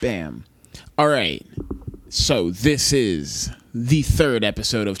Bam. All right. So this is the third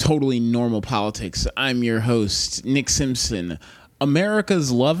episode of Totally Normal Politics. I'm your host, Nick Simpson,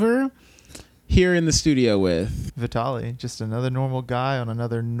 America's lover, here in the studio with Vitaly, just another normal guy on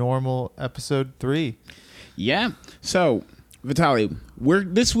another normal episode 3. Yeah. So, Vitaly,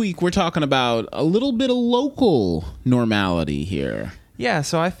 this week we're talking about a little bit of local normality here. Yeah,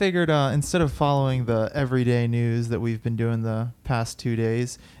 so I figured instead of following the everyday news that we've been doing the past 2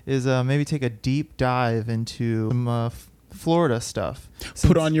 days, is maybe take a deep dive into some Florida stuff.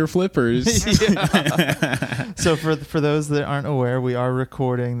 Put on your flippers. So for those that aren't aware, we are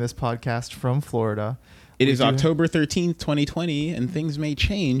recording this podcast from Florida. It is October 13th, 2020, and things may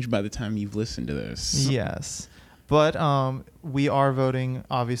change by the time you've listened to this. Yes. But we are voting,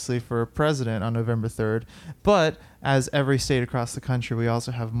 obviously, for a president on November 3rd. But as every state across the country, we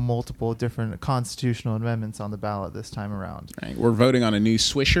also have multiple different constitutional amendments on the ballot this time around. Right. We're voting on a new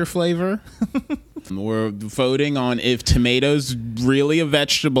Swisher flavor. We're voting on if tomatoes really a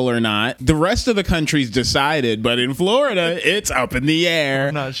vegetable or not. The rest of the country's decided, but in Florida, it's up in the air.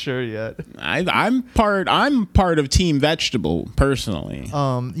 I'm not sure yet. I'm part of Team Vegetable, personally.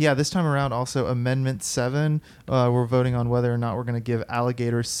 Yeah, this time around, also Amendment 7, we're voting on whether or not we're going to give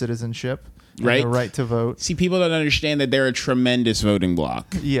alligators citizenship. Right. The right to vote. See, people don't understand that they're a tremendous voting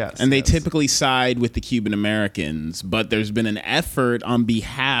bloc. Yes. And they typically side with the Cuban Americans, but there's been an effort on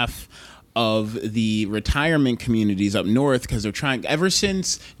behalf of the retirement communities up north, because they're trying, ever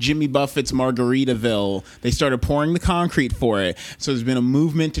since Jimmy Buffett's Margaritaville, they started pouring the concrete for it. So there's been a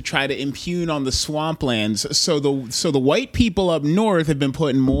movement to try to impugn on the swamplands. So the white people up north have been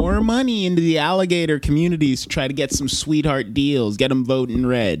putting more money into the alligator communities to try to get some sweetheart deals, get them voting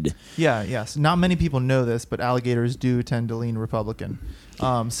red. Yeah, yes. Not many people know this, but alligators do tend to lean Republican.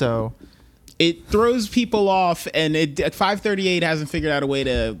 So it throws people off, and at 538 hasn't figured out a way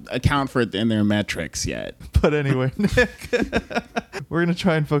to account for it in their metrics yet. But anyway, Nick, we're going to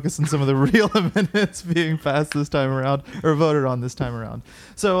try and focus on some of the real amendments being passed this time around, or voted on this time around.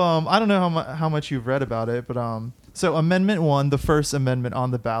 So I don't know how much you've read about it, but so Amendment 1, the first amendment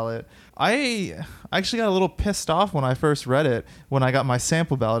on the ballot, I actually got a little pissed off when I first read it, when I got my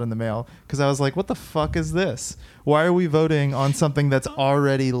sample ballot in the mail, because I was like, what the fuck is this? Why are we voting on something that's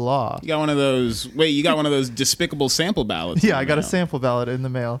already law? You got one of those despicable sample ballots. Yeah, I got a sample ballot in the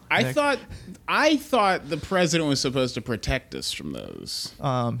mail. I thought the president was supposed to protect us from those.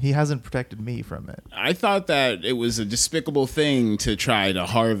 He hasn't protected me from it. I thought that it was a despicable thing to try to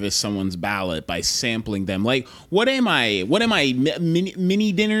harvest someone's ballot by sampling them. Like, what am I?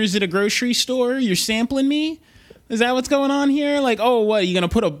 Mini dinners at a grocery store? You're sampling me? Is that what's going on here? Like, oh, what, you gonna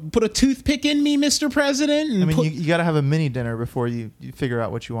put a toothpick in me, Mr. President? I mean, you got to have a mini dinner before you figure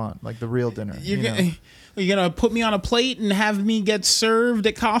out what you want, like the real dinner. You're gonna put me on a plate and have me get served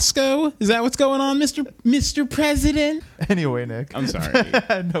at Costco? Is that what's going on, Mr. President? Anyway, Nick, I'm sorry.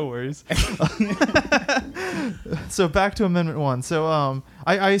 No worries. So back to Amendment 1. So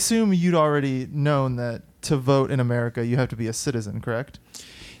I assume you'd already known that to vote in America, you have to be a citizen, correct?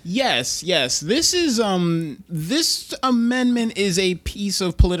 Yes. This amendment is a piece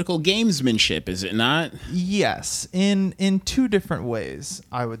of political gamesmanship, is it not? Yes, in two different ways,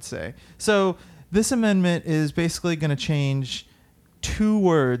 I would say. So this amendment is basically going to change 2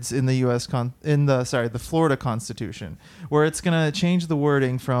 words in the the Florida Constitution, where it's going to change the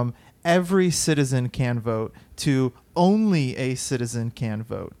wording from every citizen can vote to only a citizen can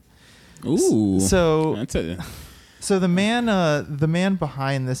vote. Ooh. So the man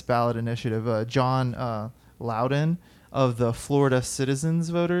behind this ballot initiative, John Loudon of the Florida Citizens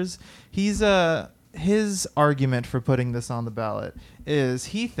Voters, his argument for putting this on the ballot is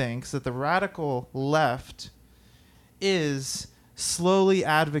he thinks that the radical left is slowly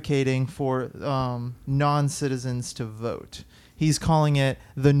advocating for non-citizens to vote. He's calling it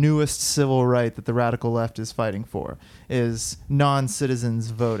the newest civil right that the radical left is fighting for, is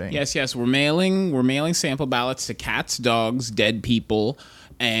non-citizens voting. Yes. We're mailing sample ballots to cats, dogs, dead people,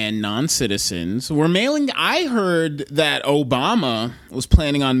 and non-citizens. I heard that Obama was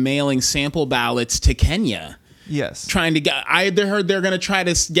planning on mailing sample ballots to Kenya. Yes. I heard they're going to try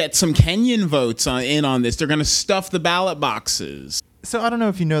to get some Kenyan votes in on this. They're going to stuff the ballot boxes. So I don't know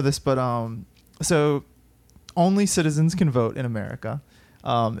if you know this, but so only citizens can vote in America.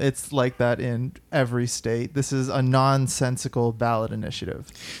 It's like that in every state. This is a nonsensical ballot initiative.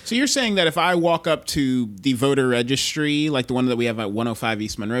 So you're saying that if I walk up to the voter registry, like the one that we have at 105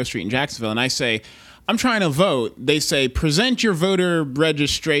 East Monroe Street in Jacksonville, and I say, I'm trying to vote, they say, present your voter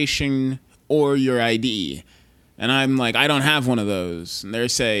registration or your ID. And I'm like, I don't have one of those. And they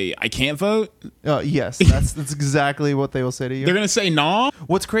say, I can't vote? Yes, that's exactly what they will say to you. They're going to say, no?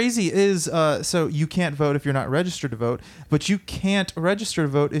 What's crazy is, so you can't vote if you're not registered to vote, but you can't register to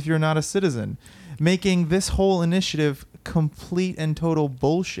vote if you're not a citizen, making this whole initiative complete and total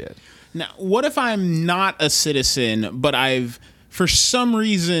bullshit. Now, what if I'm not a citizen, but I've, for some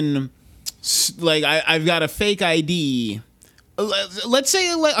reason, like I've got a fake ID? Let's say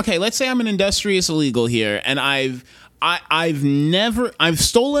I'm an industrious illegal here, and I've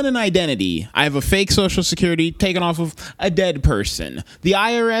stolen an identity. I have a fake social security taken off of a dead person. The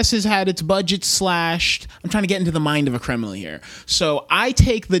IRS has had its budget slashed. I'm trying to get into the mind of a criminal here. So I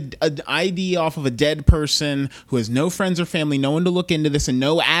take the ID off of a dead person who has no friends or family, no one to look into this, and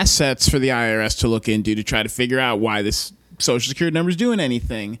no assets for the IRS to look into to try to figure out why this social security number is doing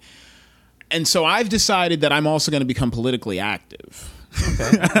anything. And so I've decided that I'm also going to become politically active.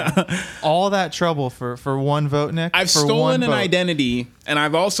 Okay. All that trouble for one vote, Nick? I've stolen an identity, and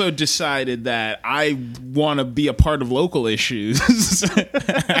I've also decided that I want to be a part of local issues.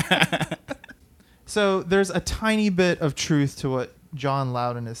 So there's a tiny bit of truth to what John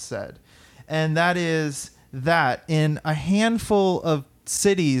Loudon has said. And that is that in a handful of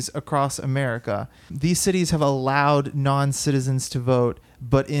cities across America, these cities have allowed non-citizens to vote,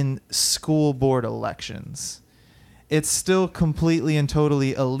 but in school board elections. It's still completely and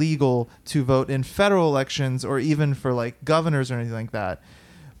totally illegal to vote in federal elections or even for like governors or anything like that.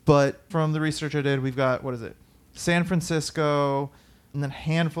 But from the research I did, we've got, San Francisco, and then a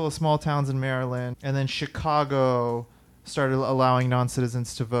handful of small towns in Maryland, and then Chicago started allowing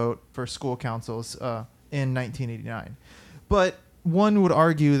non-citizens to vote for school councils in 1989. But one would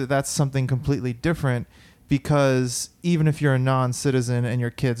argue that that's something completely different, because even if you're a non-citizen and your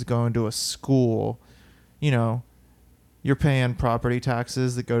kid's going to a school, you're paying property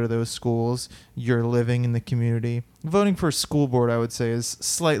taxes that go to those schools. You're living in the community. Voting for a school board, I would say, is a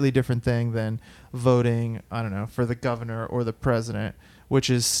slightly different thing than voting, for the governor or the president,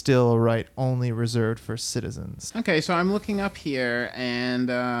 which is still a right only reserved for citizens. Okay, so I'm looking up here, and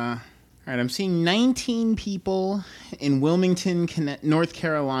all right, I'm seeing 19 people in Wilmington, North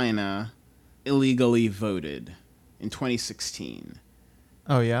Carolina, illegally voted in 2016.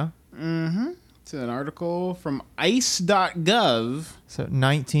 Oh, yeah? Mm-hmm. It's an article from ice.gov. So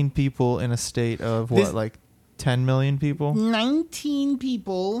 19 people in a state of 10 million people? 19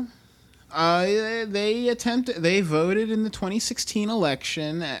 people. They voted in the 2016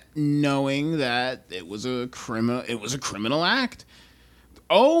 election knowing that it was a criminal act.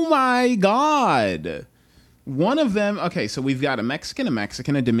 Oh my God. One of them, okay, so we've got a Mexican,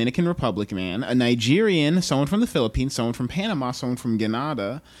 a Dominican Republic man, a Nigerian, someone from the Philippines, someone from Panama, someone from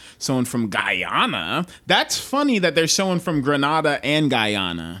Grenada, someone from Guyana. That's funny that there's someone from Grenada and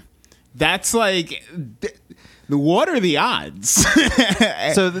Guyana. That's like, what are the odds?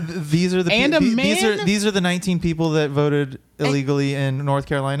 So these are the 19 people that voted illegally in North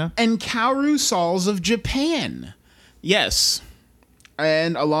Carolina? And Kaoru Sauls of Japan. Yes.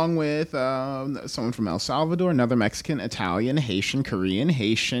 And along with someone from El Salvador, another Mexican, Italian, Haitian, Korean,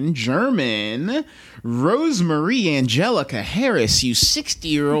 Haitian, German, Rosemarie Angelica Harris, you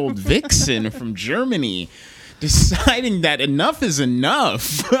 60-year-old vixen from Germany, deciding that enough is enough.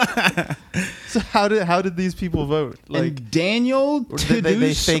 So how did these people vote? And Daniel Tadeusz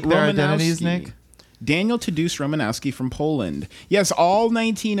they fake their identities, Nick? Daniel Tadeusz Romanowski from Poland. Yes, all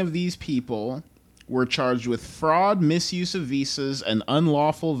 19 of these people were charged with fraud, misuse of visas, and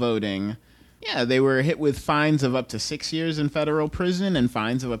unlawful voting. Yeah, they were hit with fines of up to 6 years in federal prison and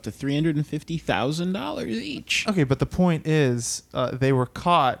fines of up to $350,000 each. Okay, but the point is they were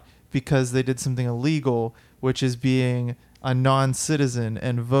caught because they did something illegal, which is being a non-citizen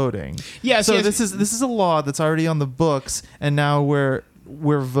and voting. Yes, so yes. This is a law that's already on the books, and now we're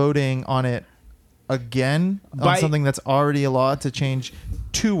voting on it again on something that's already a law to change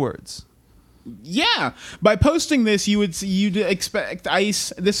 2 words. Yeah, by posting this, you'd expect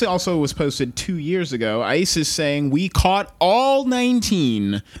ICE. This also was posted 2 years ago. ICE is saying we caught all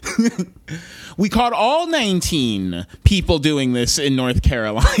 19. We caught all 19 people doing this in North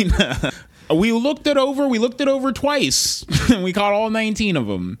Carolina. We looked it over twice, and we caught all 19 of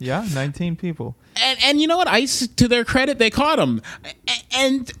them. Yeah, 19 people. And you know what? ICE, to their credit, they caught them.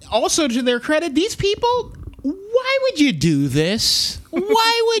 And also to their credit, these people. Why would you do this?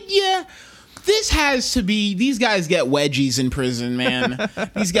 Why would you? This has to be, these guys get wedgies in prison, man.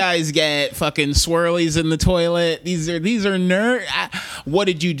 These guys get fucking swirlies in the toilet. These are nerd. What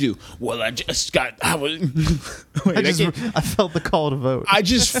did you do? Well, I felt the call to vote. I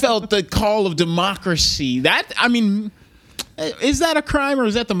just felt the call of democracy. Is that a crime, or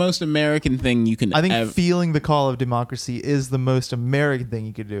is that the most American thing you can I think ever? feeling the call of democracy is the most American thing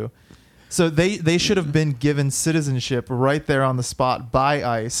you could do. So they should have been given citizenship right there on the spot by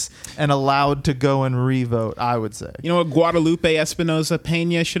ICE and allowed to go and re-vote, I would say. You know what Guadalupe Espinosa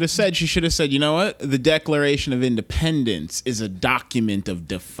Pena should have said? She should have said, you know what? The Declaration of Independence is a document of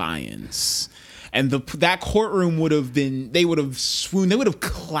defiance. And that courtroom would have been, they would have swooned, they would have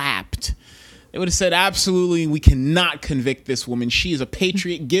clapped. They would have said, absolutely, we cannot convict this woman. She is a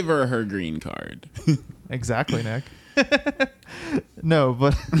patriot. Give her green card. Exactly, Nick. No,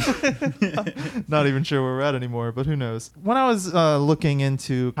 but not even sure where we're at anymore, but who knows. When I was looking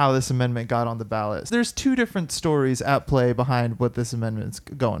into how this amendment got on the ballot, there's two different stories at play behind what this amendment's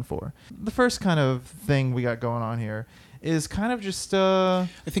going for. The first kind of thing we got going on here is kind of just I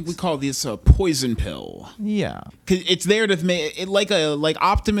think we call this a poison pill. Yeah. 'Cause it's there to make it like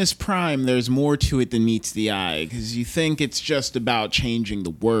Optimus Prime. There's more to it than meets the eye, because you think it's just about changing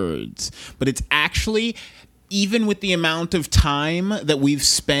the words, but it's actually, even with the amount of time that we've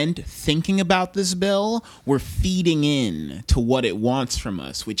spent thinking about this bill, we're feeding in to what it wants from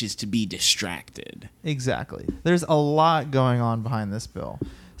us, which is to be distracted. Exactly. There's a lot going on behind this bill.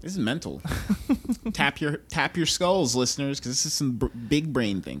 This is mental. Tap your skulls, listeners, because this is some big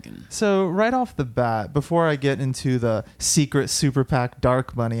brain thinking. So right off the bat, before I get into the secret super PAC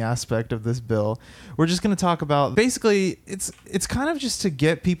dark money aspect of this bill, we're just going to talk about, basically, it's kind of just to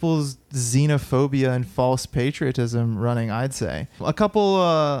get people's xenophobia and false patriotism running, I'd say. A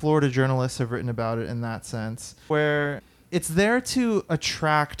couple Florida journalists have written about it in that sense, where it's there to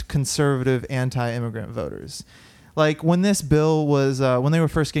attract conservative anti-immigrant voters. Like when this bill was, when they were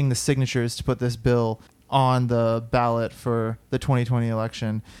first getting the signatures to put this bill on the ballot for the 2020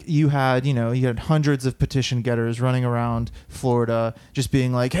 election, you had hundreds of petition getters running around Florida just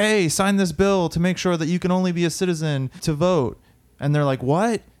being like, hey, sign this bill to make sure that you can only be a citizen to vote. And they're like,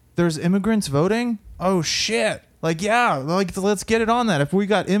 what? There's immigrants voting? Oh, shit. Like, yeah, like let's get it on that. If we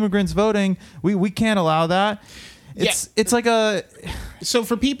got immigrants voting, we can't allow that. It's like a... So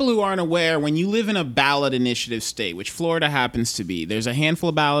for people who aren't aware, when you live in a ballot initiative state, which Florida happens to be, there's a handful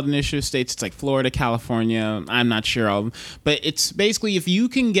of ballot initiative states. It's like Florida, California. I'm not sure of them. But it's basically if you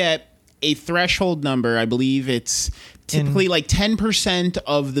can get a threshold number, I believe it's typically like 10%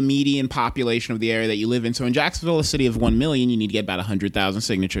 of the median population of the area that you live in. So in Jacksonville, a city of 1 million, you need to get about 100,000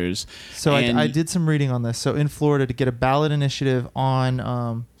 signatures. So I did some reading on this. So in Florida, to get a ballot initiative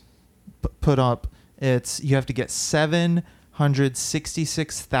on put up, you have to get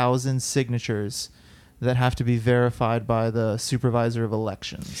 766,000 signatures that have to be verified by the supervisor of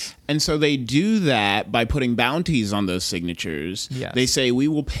elections. And so they do that by putting bounties on those signatures. Yes. They say we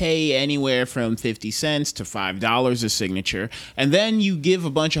will pay anywhere from 50 cents to $5 a signature. And then you give a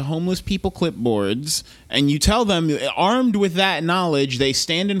bunch of homeless people clipboards and you tell them, armed with that knowledge, they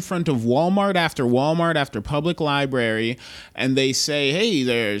stand in front of Walmart after public library, and they say, hey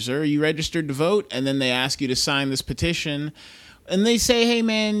there, sir, are you registered to vote? And then they ask you to sign this petition. And they say, hey,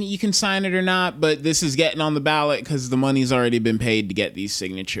 man, you can sign it or not, but this is getting on the ballot because the money's already been paid to get these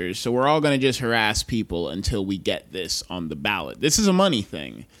signatures. So we're all going to just harass people until we get this on the ballot. This is a money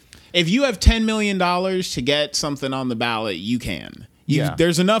thing. If you have $10 million to get something on the ballot, you can.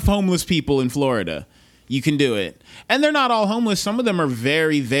 There's enough homeless people in Florida. You can do it. And they're not all homeless. Some of them are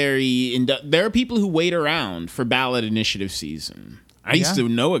very, very... There are people who wait around for ballot initiative season. I used to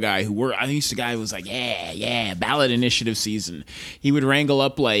know a guy who was like, yeah, ballot initiative season. He would wrangle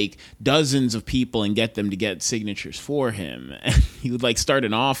up like dozens of people and get them to get signatures for him. And he would like start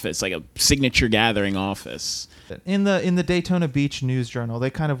an office, like a signature gathering office. In the Daytona Beach News Journal,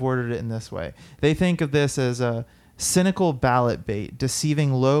 they kind of worded it in this way. They think of this as a cynical ballot bait,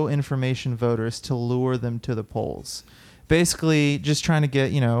 deceiving low information voters to lure them to the polls. Basically, just trying to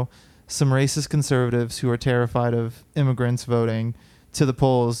get, some racist conservatives who are terrified of immigrants voting to the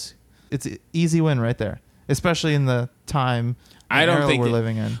polls. It's an easy win right there, especially in the time we're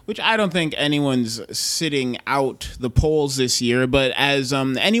living in. Which I don't think anyone's sitting out the polls this year, but as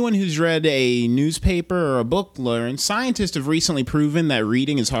anyone who's read a newspaper or a book learns, scientists have recently proven that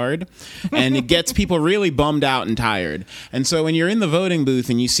reading is hard, and it gets people really bummed out and tired. And so when you're in the voting booth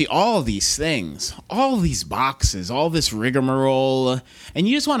and you see all these things, all these boxes, all this rigmarole, and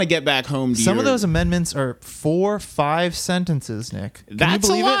you just want to get back home to Some of those amendments are 4-5 sentences, Nick. That's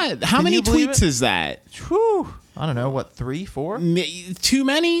a lot. How many tweets is that? Whew. I don't know, what, 3, 4? Too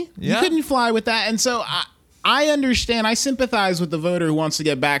many? Yeah. You couldn't fly with that. And so I understand. I sympathize with the voter who wants to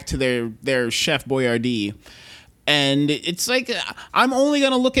get back to their Chef Boyardee. And it's like, I'm only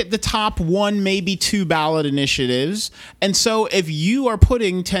going to look at the top one, maybe two ballot initiatives. And so if you are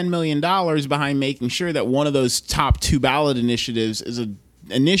putting $10 million behind making sure that one of those top two ballot initiatives is an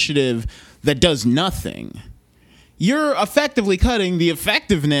initiative that does nothing, you're effectively cutting the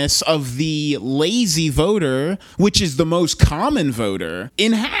effectiveness of the lazy voter, which is the most common voter,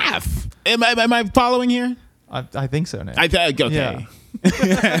 in half. Am I following here? I think so, Nick. Okay. Yeah.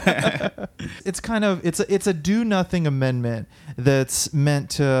 It's a do nothing amendment that's meant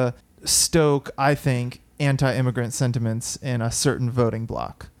to stoke, I think, anti-immigrant sentiments in a certain voting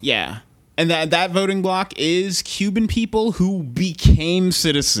bloc. Yeah. And that voting bloc is Cuban people who became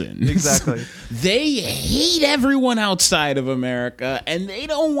citizens. Exactly. They hate everyone outside of America, and they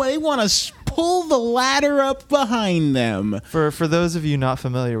want to pull the ladder up behind them. For those of you not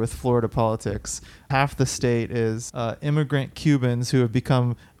familiar with Florida politics, half the state is immigrant Cubans who have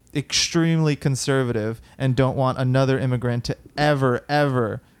become extremely conservative and don't want another immigrant to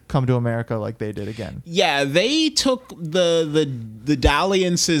ever come to America like they did again. Yeah, they took the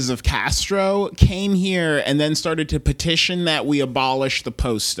dalliances of Castro, came here, and then started to petition that we abolish the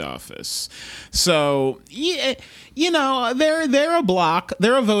post office. So, yeah, they're a bloc.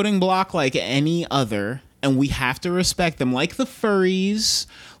 They're a voting bloc like any other, and we have to respect them. Like the furries,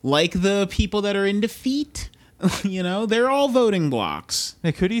 like the people that are in defeat. They're all voting blocs.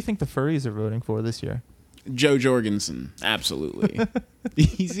 Nick, who do you think the furries are voting for this year? Joe Jorgensen, absolutely.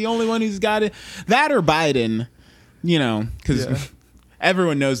 He's the only one who's got it. That or Biden, because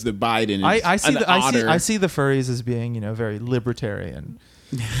everyone knows that Biden is I see an otter. I see the furries as being, very libertarian.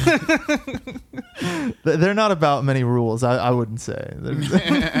 They're not about many rules, I wouldn't say.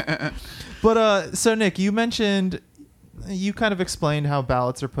 But so Nick, you kind of explained how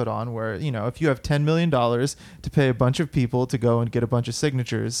ballots are put on, where if you have $10 million to pay a bunch of people to go and get a bunch of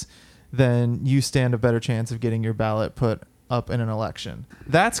signatures, then you stand a better chance of getting your ballot put up in an election.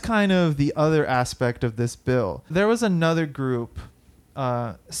 That's kind of the other aspect of this bill. There was another group,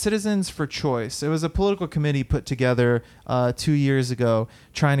 Citizens for Choice. It was a political committee put together 2 years ago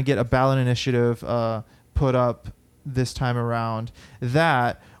trying to get a ballot initiative put up this time around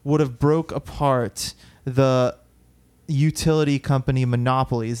that would have broke apart the utility company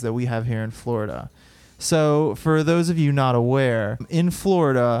monopolies that we have here in Florida. So for those of you not aware, in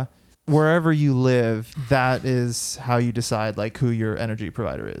Florida, wherever you live, that is how you decide who your energy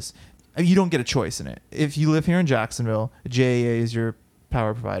provider is. You don't get a choice in it. If you live here in Jacksonville, JEA is your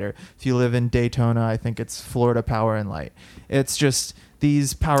power provider. If you live in Daytona, I think it's Florida Power and Light. It's just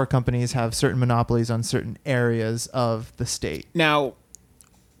these power companies have certain monopolies on certain areas of the state. Now,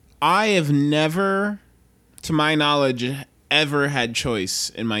 I have never, to my knowledge, ever had choice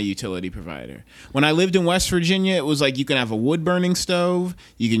in my utility provider. When I lived in West Virginia, it was like you can have a wood-burning stove,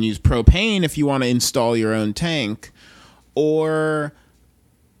 you can use propane if you want to install your own tank, or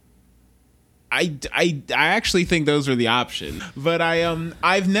I actually think those are the options. But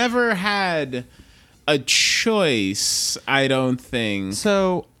I've never had a choice, I don't think.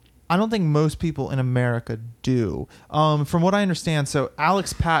 So I don't think most people in America do. From what I understand, so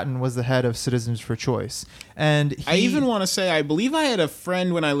Alex Patton was the head of Citizens for Choice. And I even want to say, I believe I had a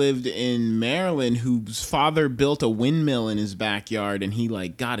friend when I lived in Maryland whose father built a windmill in his backyard, and he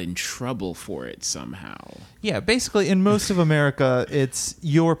got in trouble for it somehow. Yeah, basically in most of America, it's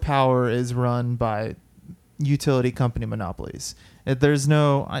your power is run by utility company monopolies.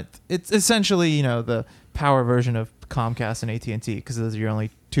 It's essentially, the power version of Comcast and AT&T, because those are your only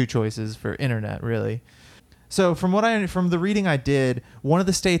two choices for internet, really. So from the reading I did, one of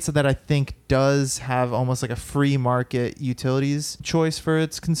the states that I think does have almost like a free market utilities choice for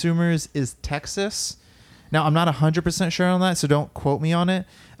its consumers is Texas. Now, I'm not 100% sure on that, so don't quote me on it.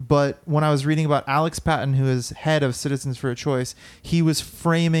 But when I was reading about Alex Patton, who is head of Citizens for a Choice, he was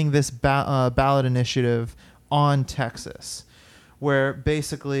framing this ballot initiative on Texas, where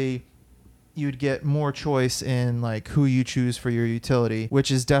basically you'd get more choice in who you choose for your utility, which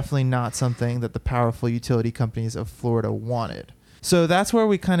is definitely not something that the powerful utility companies of Florida wanted. So that's where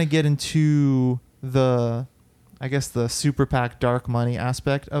we kind of get into the super PAC dark money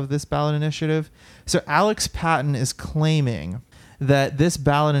aspect of this ballot initiative. So Alex Patton is claiming that this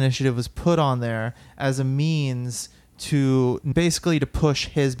ballot initiative was put on there as a means to push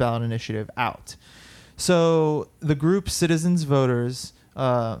his ballot initiative out. So the group Citizens Voters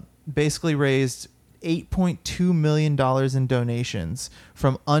basically raised $8.2 million in donations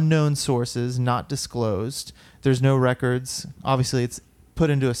from unknown sources, not disclosed. There's no records. Obviously, it's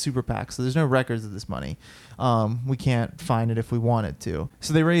put into a super PAC, so there's no records of this money. We can't find it if we wanted to.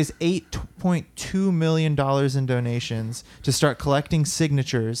 So they raised $5.2 million in donations to start collecting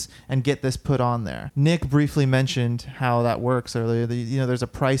signatures and get this put on there. Nick briefly mentioned how that works earlier. There's a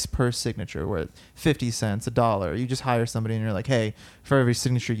price per signature where 50 cents, $1. You just hire somebody and you're like, hey, for every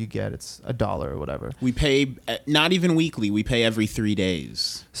signature you get, it's $1 or whatever. We pay not even weekly. We pay every 3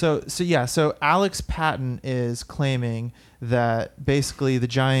 days. So Alex Patton is claiming that basically the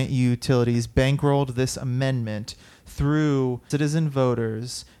giant utilities bankrolled this amendment through citizen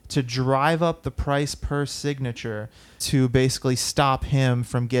voters to drive up the price per signature to basically stop him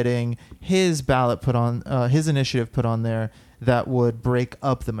from getting his ballot put on, his initiative put on there that would break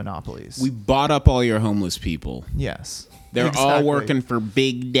up the monopolies. We bought up all your homeless people. Yes. They're all working for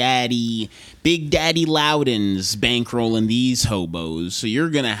Big Daddy Loudon's bankrolling these hobos. So you're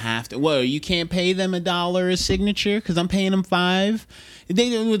going to have to, you can't pay them $1 a signature because I'm paying them $5?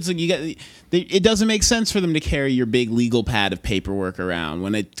 It doesn't make sense for them to carry your big legal pad of paperwork around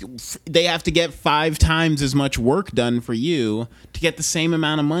when they have to get 5 times as much work done for you to get the same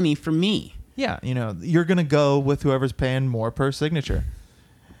amount of money from me. Yeah, you're going to go with whoever's paying more per signature.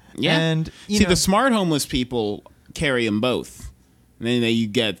 Yeah. And the smart homeless people carry them both. And then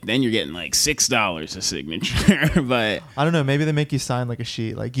you're getting like $6 a signature. But I don't know, maybe they make you sign like a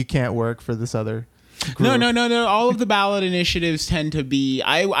sheet like you can't work for this other group. No. All of the ballot initiatives tend to be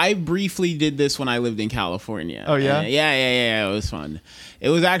I briefly did this when I lived in California. Oh yeah? Yeah, it was fun. It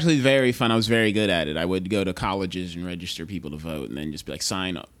was actually very fun. I was very good at it. I would go to colleges and register people to vote and then just be like,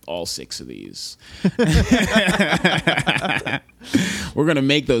 sign up all 6 of these. We're going to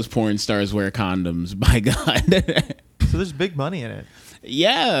make those porn stars wear condoms, by God. So there's big money in it.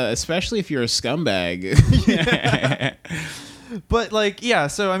 Yeah, especially if you're a scumbag. But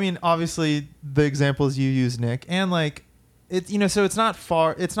so I mean, obviously the examples you use, Nick, and like so it's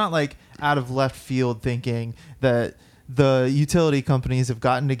not like out of left field thinking that the utility companies have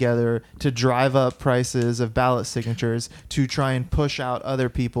gotten together to drive up prices of ballot signatures to try and push out other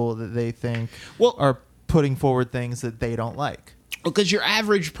people that they think are putting forward things that they don't like. Because your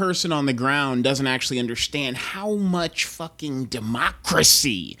average person on the ground doesn't actually understand how much fucking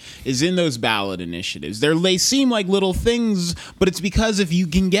democracy is in those ballot initiatives. They seem like little things, but it's because if you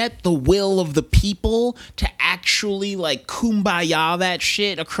can get the will of the people to actually like kumbaya that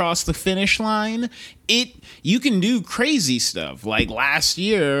shit across the finish line, you can do crazy stuff. Like last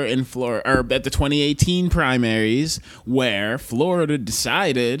year in Florida, or at the 2018 primaries, where Florida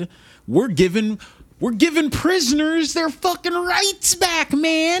decided we're giving prisoners their fucking rights back,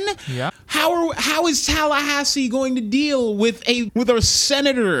 man. Yeah. How is Tallahassee going to deal with a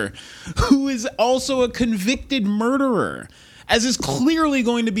senator who is also a convicted murderer, as is clearly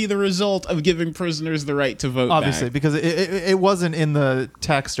going to be the result of giving prisoners the right to vote obviously, back? Because it wasn't in the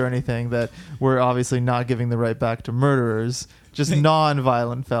text or anything that we're obviously not giving the right back to murderers, just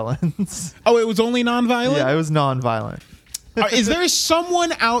non-violent felons. Oh, it was only non-violent? Yeah, it was non-violent. Is there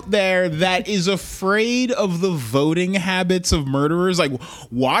someone out there that is afraid of the voting habits of murderers? Like,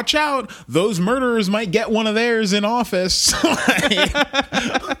 watch out, those murderers might get one of theirs in office.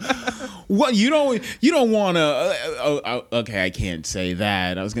 What you don't want to? Okay, I can't say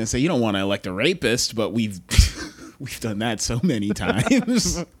that. I was gonna say you don't want to elect a rapist, but we've done that so many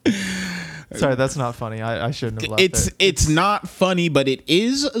times. Sorry, that's not funny. I shouldn't have left It's not funny, but it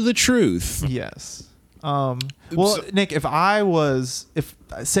is the truth. Yes. Nick, if I was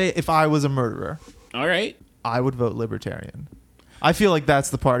a murderer, all right, I would vote Libertarian. I feel like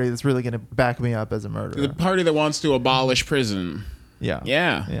that's the party that's really going to back me up as a murderer. The party that wants to abolish prison. Yeah.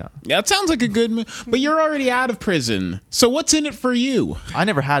 That sounds like a good move. But you're already out of prison. So what's in it for you? I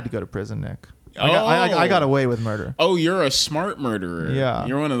never had to go to prison, Nick. I got away with murder. Oh, you're a smart murderer. Yeah.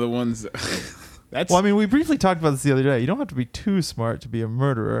 You're one of the ones that... Well, I mean, we briefly talked about this the other day. You don't have to be too smart to be a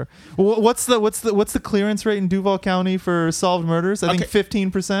murderer. What's the clearance rate in Duval County for solved murders? I think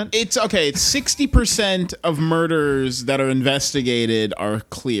 15%. It's 60% of murders that are investigated are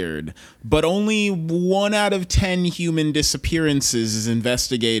cleared, but only 1 out of 10 human disappearances is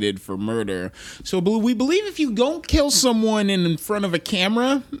investigated for murder. So we believe if you don't kill someone in front of a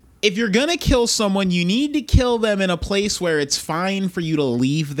camera, if you're going to kill someone, you need to kill them in a place where it's fine for you to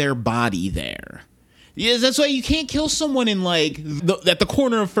leave their body there. Yes, that's why you can't kill someone in at the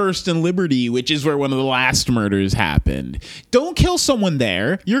corner of First and Liberty, which is where one of the last murders happened. Don't kill someone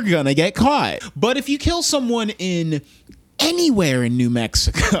there. You're going to get caught. But if you kill someone in anywhere in New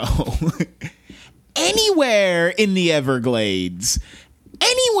Mexico, anywhere in the Everglades,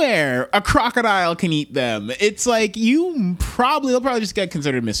 anywhere a crocodile can eat them. It's like they'll probably just get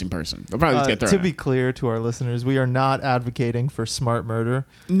considered a missing person. They'll probably just get thrown To out. be clear to our listeners, we are not advocating for smart murder.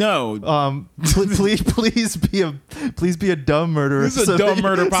 No. Please be a dumb murderer. This is a dumb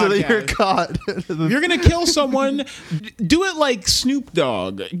murder so that you're podcast. caught. If you're gonna kill someone, do it like Snoop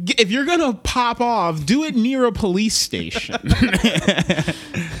Dogg. If you're gonna pop off, do it near a police station.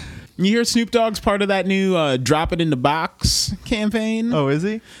 You hear Snoop Dogg's part of that new "Drop It in the Box" campaign? Oh, is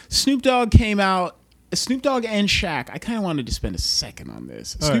he? Snoop Dogg came out. Snoop Dogg and Shaq. I kind of wanted to spend a second on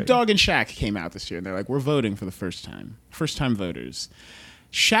this. All Snoop right. Dogg and Shaq came out this year, and they're like, "We're voting for the first time. First-time voters."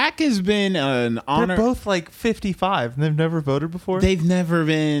 Shaq has been an honor. They're both like 55 and they've never voted before. They've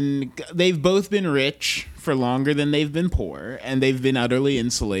both been rich for longer than they've been poor, and they've been utterly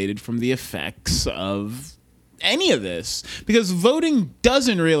insulated from the effects of any of this, because voting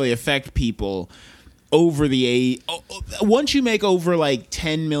doesn't really affect people over the age. Once you make over like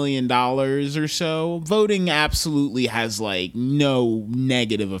 $10 million or so, voting absolutely has like no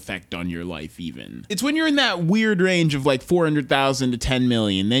negative effect on your life. Even it's when you're in that weird range of like 400,000 to 10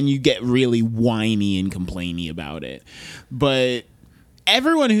 million, then you get really whiny and complainy about it. But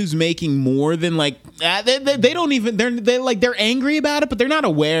everyone who's making more than like they don't even they're angry about it, but they're not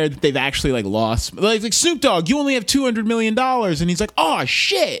aware that they've actually like lost. Like Snoop Dogg, you only have $200 million, and he's like, oh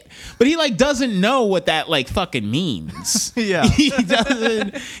shit, but he like doesn't know what that like fucking means. Yeah. He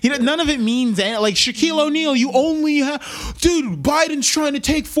doesn't. None of it means anything. Like Shaquille O'Neal, you only have, dude, Biden's trying to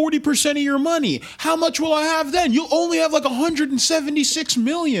take 40% of your money. How much will I have then? You'll only have like 176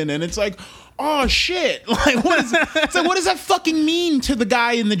 million, and it's like, oh shit! Like what does that fucking mean to the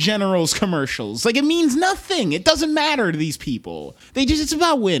guy in the General's commercials? Like it means nothing. It doesn't matter to these people. It's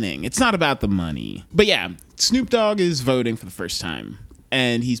about winning. It's not about the money. But yeah, Snoop Dogg is voting for the first time,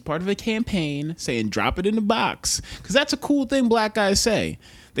 and he's part of a campaign saying "drop it in the box," because that's a cool thing black guys say.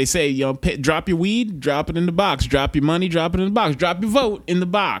 They say, drop your weed, drop it in the box. Drop your money, drop it in the box. Drop your vote in the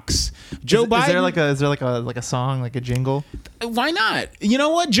box. Joe Biden. Is there like a song, like a jingle? Why not? You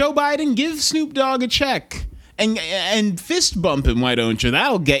know what? Joe Biden, give Snoop Dogg a check. And fist bump him, why don't you?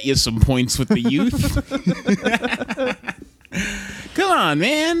 That'll get you some points with the youth. Come on,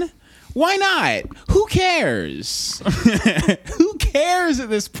 man. Why not? Who cares? Who cares at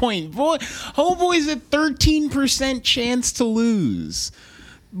this point? Boy, homeboy's at 13% chance to lose.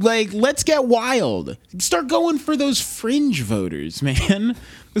 Like, let's get wild. Start going for those fringe voters, man.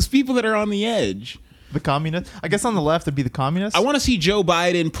 Those people that are on the edge. The communists? I guess on the left would be the communists. I want to see Joe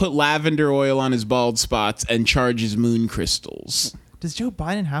Biden put lavender oil on his bald spots and charge his moon crystals. Does Joe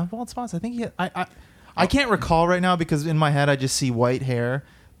Biden have bald spots? I think I can't recall right now because in my head I just see white hair.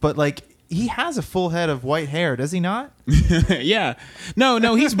 But like he has a full head of white hair, does he not? Yeah.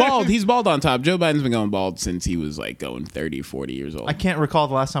 No, he's bald. He's bald on top. Joe Biden's been going bald since he was like going 30, 40 years old. I can't recall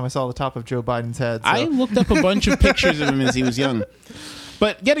the last time I saw the top of Joe Biden's head. So. I looked up a bunch of pictures of him as he was young.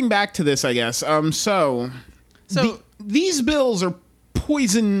 But getting back to this, I guess. These bills are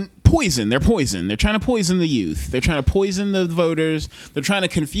poison. They're poison. They're trying to poison the youth. They're trying to poison the voters. They're trying to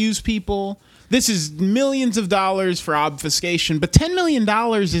confuse people. This is millions of dollars for obfuscation, but $10 million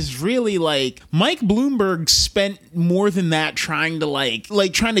is really like Mike Bloomberg spent more than that trying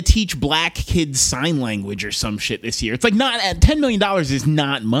to teach black kids sign language or some shit this year. It's like not $10 million is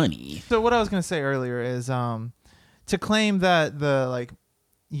not money. So what I was going to say earlier is to claim that the like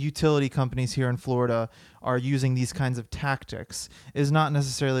utility companies here in Florida are using these kinds of tactics is not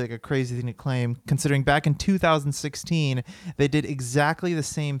necessarily like a crazy thing to claim, considering back in 2016 they did exactly the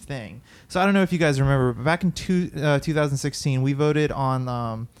same thing. So I don't know if you guys remember, but back in 2016 we voted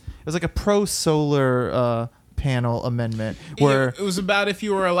on it was like a pro solar panel amendment where it was about if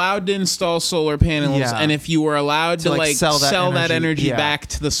you were allowed to install solar panels and if you were allowed to like sell that energy back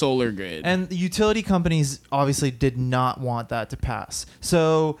to the solar grid. And the utility companies obviously did not want that to pass.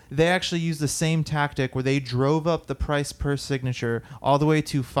 So they actually used the same tactic where they drove up the price per signature all the way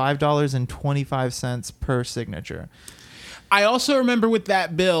to $5.25 per signature. I also remember with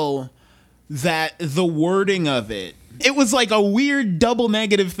that bill that the wording of it was like a weird double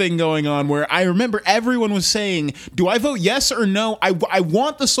negative thing going on where I remember everyone was saying, do I vote yes or no? I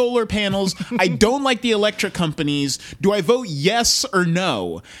want the solar panels. I don't like the electric companies. Do I vote yes or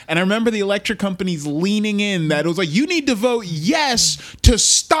no? And I remember the electric companies leaning in that it was like, you need to vote yes to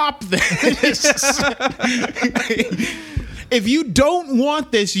stop this. If you don't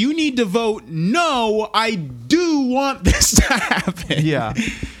want this, you need to vote no. I do want this to happen. Yeah.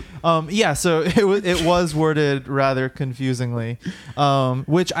 So it was worded rather confusingly,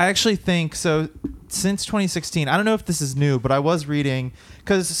 which I actually think, so since 2016, I don't know if this is new, but I was reading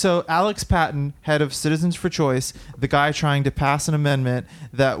so Alex Patton, head of Citizens for Choice, the guy trying to pass an amendment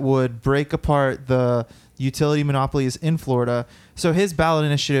that would break apart the utility monopolies in Florida. So his ballot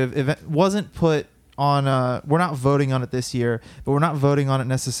initiative wasn't put on. We're not voting on it this year, but we're not voting on it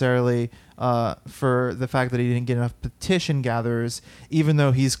necessarily for the fact that he didn't get enough petition gatherers, even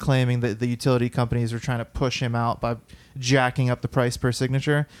though he's claiming that the utility companies are trying to push him out by jacking up the price per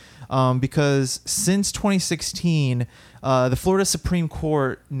signature. Because since 2016, the Florida Supreme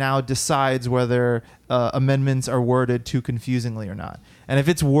Court now decides whether amendments are worded too confusingly or not. And if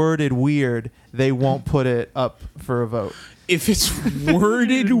it's worded weird, they won't put it up for a vote. If it's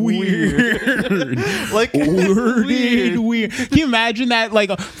worded weird. Like worded weird. Can you imagine that?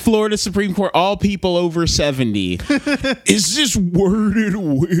 Like Florida Supreme Court, all people over 70. Is this worded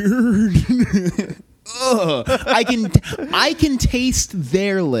weird? Ugh. I can taste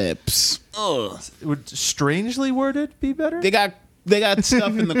their lips. Ugh. Would strangely worded be better? They got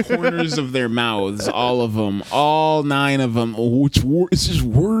stuff in the corners of their mouths, all of them, all 9 of them. Oh, it's just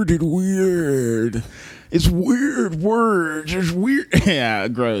worded weird. It's weird words. It's weird. Yeah,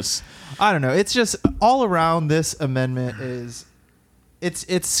 gross. I don't know. It's just all around this amendment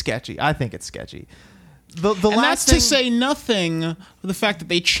it's sketchy. I think it's sketchy. The and last that's thing, to say nothing of the fact that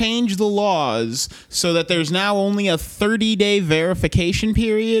they changed the laws so that there's now only a 30-day verification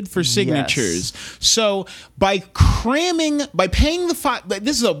period for signatures. Yes. So by paying the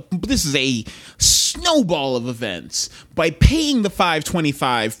this is a snowball of events. By paying the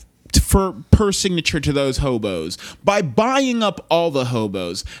 $5.25 per signature to those hobos, by buying up all the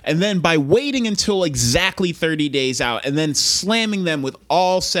hobos, and then by waiting until exactly 30 days out and then slamming them with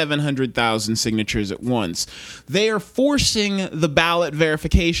all 700,000 signatures at once, they are forcing the ballot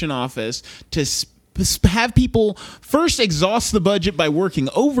verification office to have people first exhaust the budget by working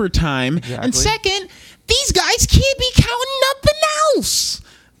overtime, and second, these guys can't be counting nothing else.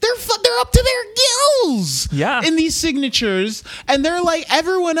 They're up to their gills in these signatures, and they're like,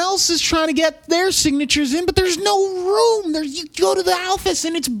 everyone else is trying to get their signatures in, but there's no room. You go to the office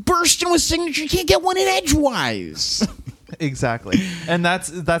and it's bursting with signatures. You can't get one in edgewise. Exactly. And that's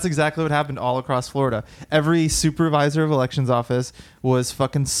exactly what happened all across Florida. Every supervisor of elections office was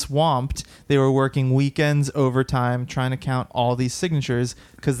fucking swamped. They were working weekends, overtime, trying to count all these signatures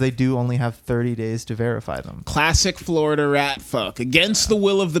because they do only have 30 days to verify them. Classic Florida rat fuck. Against the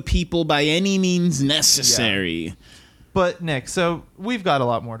will of the people by any means necessary. Yeah. But Nick, so we've got a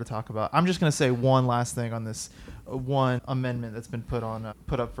lot more to talk about. I'm just going to say one last thing on this one amendment that's been put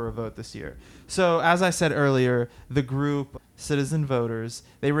up for a vote this year. So as I said earlier, the group Citizen Voters,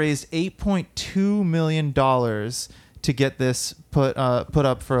 they raised $8.2 million to get this put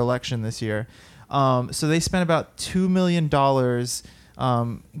up for election this year. So they spent about $2 million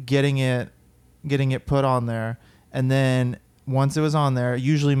getting it put on there, and then once it was on there,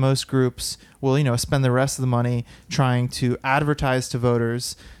 usually most groups will spend the rest of the money trying to advertise to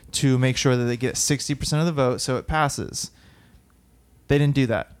voters to make sure that they get 60% of the vote so it passes. They didn't do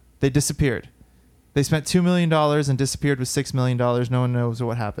that. They disappeared. They spent $2 million and disappeared with $6 million. No one knows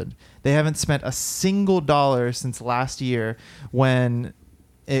what happened. They haven't spent a single dollar since last year when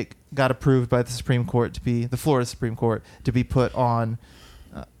it got approved by the Supreme Court the Florida Supreme Court to be put on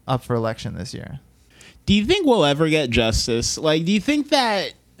up for election this year. Do you think we'll ever get justice? Like, do you think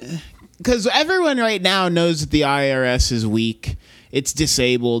that... Because everyone right now knows that the IRS is weak. It's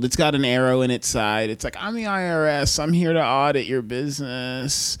disabled. It's got an arrow in its side. It's like, I'm the IRS. I'm here to audit your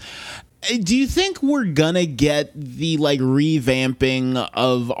business. Do you think we're gonna get the revamping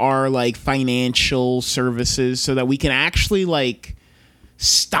of our financial services so that we can actually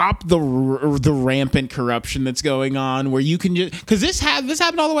stop the rampant corruption that's going on, where you can just, because this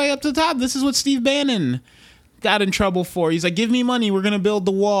happened all the way up to the top. This is what Steve Bannon got in trouble for. He's like, give me money, we're gonna build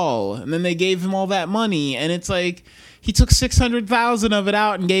the wall. And then they gave him all that money, and it's like he took 600,000 of it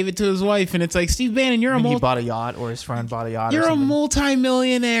out and gave it to his wife, and it's like, Steve Bannon, he bought a yacht, or his friend bought a yacht. You're a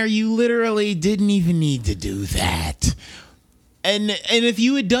multi-millionaire. You literally didn't even need to do that. And if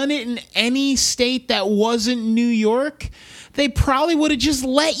you had done it in any state that wasn't New York, they probably would have just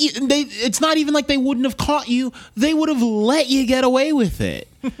let you. It's not even like they wouldn't have caught you. They would have let you get away with it.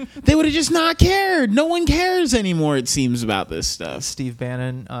 They would have just not cared. No one cares anymore, it seems, about this stuff. Steve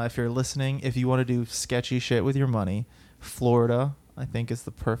Bannon, if you're listening, if you want to do sketchy shit with your money, Florida, I think, is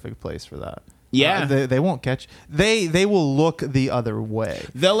the perfect place for that. Yeah. They won't catch. They will look the other way.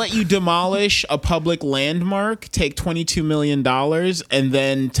 They'll let you demolish a public landmark, take $22 million, and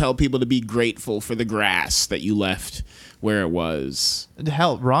then tell people to be grateful for the grass that you left where it was.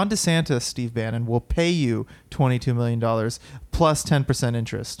 Hell, Ron DeSantis, Steve Bannon, will pay you $22 million plus 10%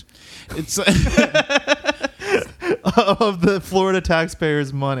 interest It's of the Florida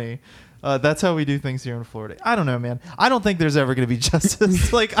taxpayers' money. That's how we do things here in Florida. I don't know, man. I don't think there's ever going to be justice.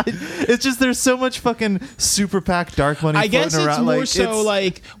 It's just there's so much fucking super PAC dark money. I guess it's around. more so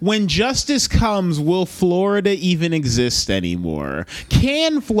like when justice comes, will Florida even exist anymore?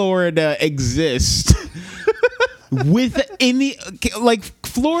 Can Florida exist?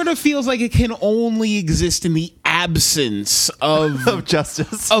 Florida feels like it can only exist in the absence of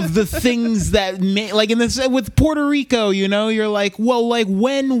justice, of the things that like in this with Puerto Rico. You're like, well, like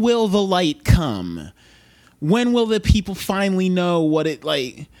when will the light come? When will the people finally know what it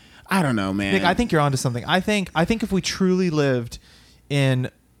like? I don't know, man. Nick, I think you're onto something. I think if we truly lived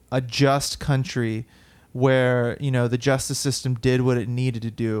in a just country where the justice system did what it needed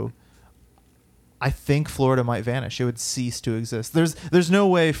to do, I think Florida might vanish. It would cease to exist. There's no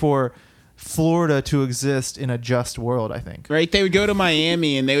way for Florida to exist in a just world, I think. Right? They would go to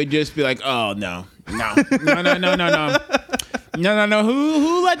Miami and they would just be like, oh, no. No.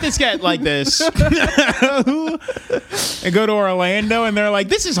 Who let this get like this? And go to Orlando and they're like,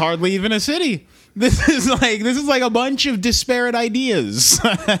 this is hardly even a city. This is like a bunch of disparate ideas.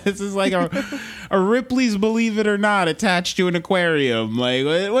 This is like a Ripley's Believe It or Not attached to an aquarium. Like,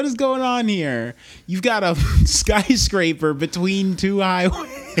 what is going on here? You've got a skyscraper between two highways.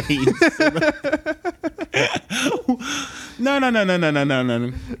 No.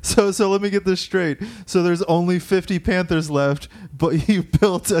 So let me get this straight. So there's only 50 panthers left, but you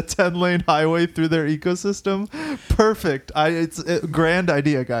built a 10-lane highway through their ecosystem. Perfect. It's a grand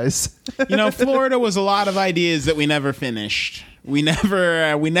idea, guys. Florida was a lot of ideas that we never finished. We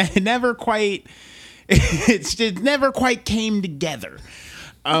never quite. It never quite came together.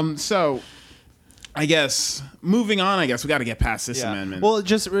 So. I guess moving on. We got to get past this amendment. Well,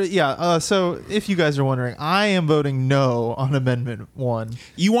 so if you guys are wondering, I am voting no on Amendment 1.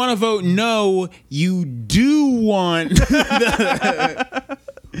 You want to vote no? You do want.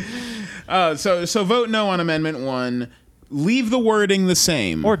 So vote no on Amendment 1. Leave the wording the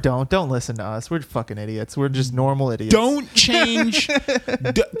same, or don't listen to us. We're fucking idiots. We're just normal idiots. Don't change.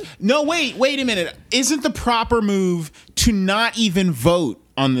 No, wait a minute. Isn't the proper move to not even vote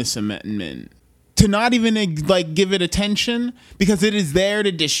on this amendment? To not even give it attention because it is there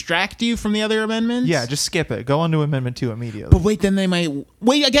to distract you from the other amendments? Yeah, just skip it. Go on to Amendment 2 immediately. But wait, then they might...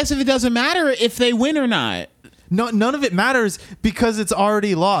 Wait, I guess if it doesn't matter if they win or not. No, none of it matters because it's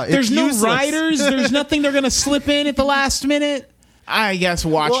already law. There's no riders. There's nothing they're going to slip in at the last minute. I guess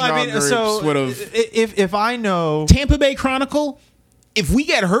watchdog groups would have... If I know... Tampa Bay Chronicle... If we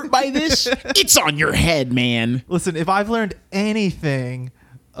get hurt by this, it's on your head, man. Listen, if I've learned anything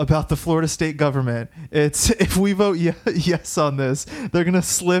about the Florida state government, it's if we vote yes on this, they're gonna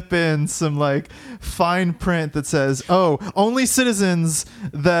slip in some fine print that says, oh, only citizens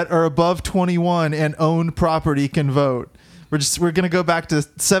that are above 21 and own property can vote. We're gonna go back to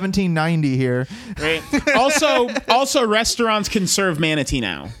 1790 here. Right. Also restaurants can serve manatee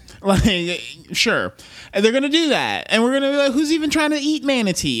now. Sure. And they're gonna do that. And we're gonna be like, who's even trying to eat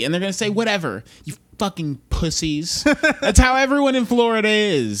manatee? And they're gonna say, whatever. You fucking pussies. That's how everyone in Florida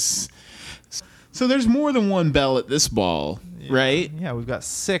is. So there's more than one bell at this ball, right? Yeah, we've got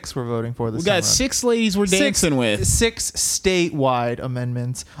 6 we're voting for this We've got 6 ladies we're dancing with. 6 statewide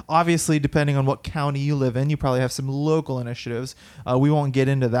amendments. Obviously, depending on what county you live in, you probably have some local initiatives. We won't get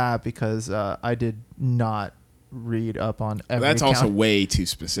into that because I did not read up on every That's county. Also way too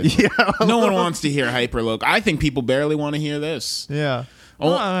specific. Yeah. No one wants to hear hyperlocal. I think people barely want to hear this. Yeah.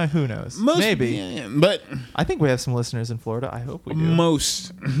 Who knows? Maybe. Yeah, but I think we have some listeners in Florida. I hope we do.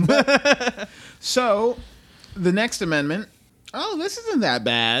 Most. So, the next amendment. Oh, this isn't that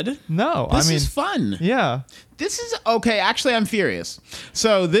bad. No, this is fun. Yeah. This is okay. Actually, I'm furious.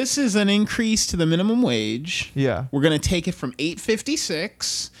 So, this is an increase to the minimum wage. Yeah. We're going to take it from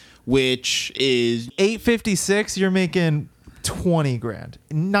 $8.56, which is $8.56. You're making $20,000,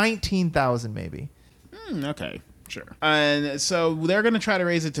 $19,000 maybe. Okay. Sure. And so they're going to try to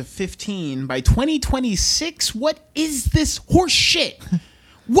raise it to 15 by 2026. What is this horse shit?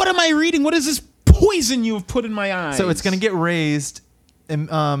 What am I reading? What is this poison you have put in my eyes? So it's going to get raised.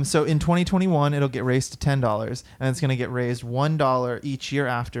 So in 2021, it'll get raised to $10, and it's going to get raised $1 each year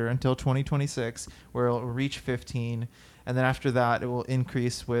after until 2026, where it'll reach 15, and then after that, it will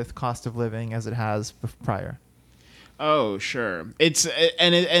increase with cost of living as it has prior. Oh, sure. Is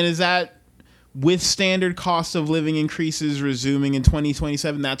that with standard cost of living increases resuming in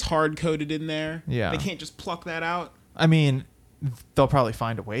 2027? That's hard coded in there. Yeah, they can't just pluck that out. I mean, they'll probably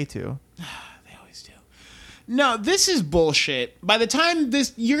find a way to. They always do. No, this is bullshit. By the time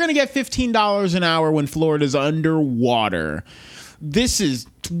you're going to get $15 an hour when Florida's underwater. This is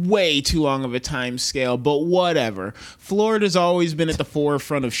way too long of a time scale, but whatever. Florida's always been at the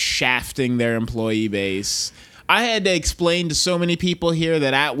forefront of shafting their employee base. I had to explain to so many people here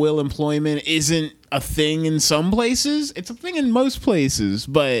that at-will employment isn't a thing in some places. It's a thing in most places,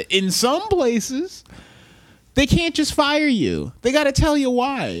 but in some places, they can't just fire you. They got to tell you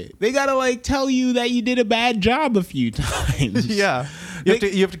why. They got to tell you that you did a bad job a few times. Yeah.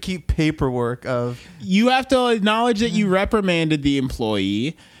 You have to keep paperwork of... You have to acknowledge that you reprimanded the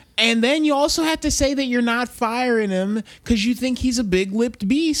employee, and then you also have to say that you're not firing him because you think he's a big-lipped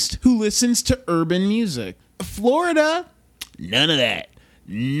beast who listens to urban music. Florida, none of that.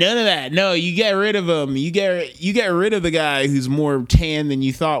 None of that. No, you get rid of him. You get rid of the guy who's more tan than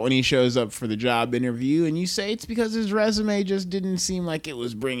you thought when he shows up for the job interview, and you say it's because his resume just didn't seem like it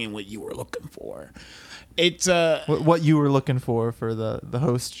was bringing what you were looking for. It's what you were looking for the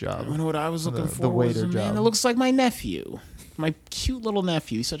host job. You know what I was looking for? The waiter was a man job. that looks like my nephew, my cute little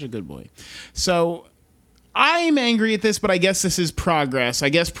nephew. He's such a good boy. So I'm angry at this, but I guess this is progress. I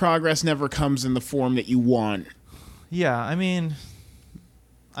guess progress never comes in the form that you want. Yeah, I mean,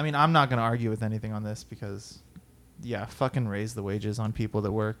 I'm not going to argue with anything on this because, yeah, fucking raise the wages on people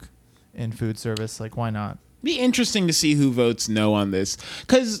that work in food service. Like, why not? Be interesting to see who votes no on this.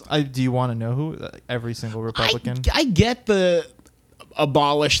 Because do you want to know who? Every single Republican? I get the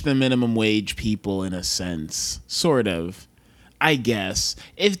abolish the minimum wage people in a sense, sort of. I guess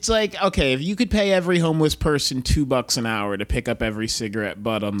it's like, okay, if you could pay every homeless person $2 an hour to pick up every cigarette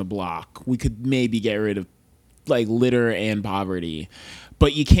butt on the block, we could maybe get rid of litter and poverty.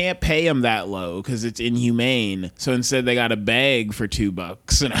 But you can't pay them that low because it's inhumane. So instead, they got to beg for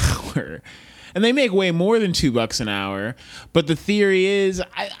 $2 an hour, and they make way more than $2 an hour. But the theory is,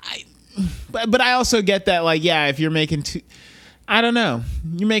 but I also get that, if you're making I don't know,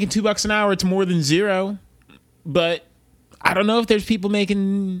 you're making $2 an hour, it's more than zero. But I don't know if there's people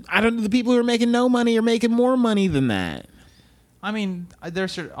making, the people who are making no money are making more money than that. I mean, I think there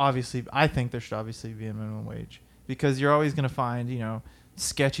should obviously be a minimum wage because you're always going to find,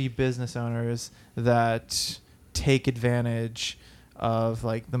 sketchy business owners that take advantage of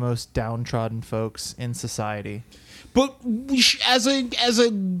the most downtrodden folks in society. But as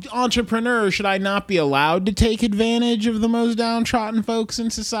a entrepreneur, should I not be allowed to take advantage of the most downtrodden folks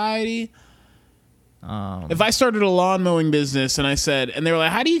in society? If I started a lawn mowing business and they were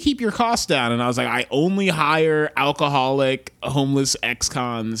like, how do you keep your costs down? And I was like, I only hire alcoholic, homeless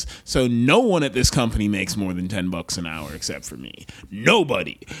ex-cons. So no one at this company makes more than $10 an hour except for me.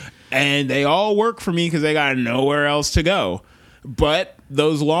 Nobody. And they all work for me because they got nowhere else to go. But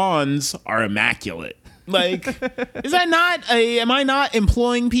those lawns are immaculate. Is that not am I not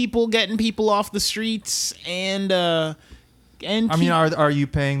employing people, getting people off the streets and are you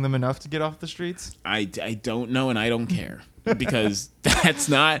paying them enough to get off the streets? I don't know, and I don't care because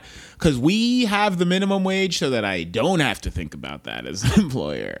because we have the minimum wage so that I don't have to think about that as an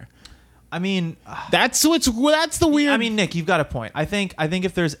employer. I mean, that's the weird. I mean, Nick, you've got a point. I think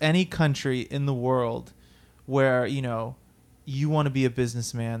if there's any country in the world where you want to be a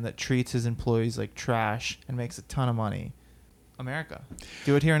businessman that treats his employees like trash and makes a ton of money, America.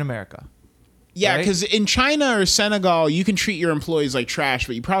 Do it here in America. Yeah, right? because in China or Senegal, you can treat your employees like trash,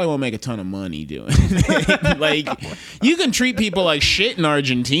 but you probably won't make a ton of money doing it. You can treat people like shit in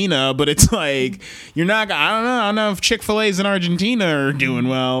Argentina, but it's you're not. I don't know if Chick-fil-A's in Argentina are doing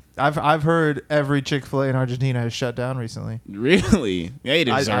well. I've heard every Chick-fil-A in Argentina has shut down recently. Really? They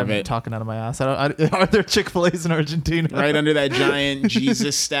deserve I'm it. Talking out of my ass. Are there Chick-fil-A's in Argentina? Right under that giant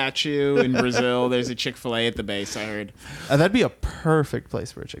Jesus statue in Brazil, there's a Chick-fil-A at the base. I heard. That'd be a perfect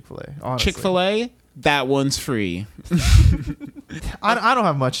place for a Chick-fil-A. Honestly. Chick-fil-A, that one's free. I don't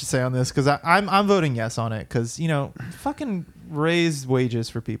have much to say on this because I'm voting yes on it because fucking raise wages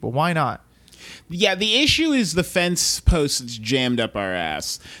for people. Why not? Yeah, the issue is the fence post that's jammed up our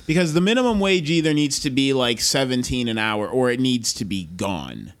ass because the minimum wage either needs to be $17 an hour or it needs to be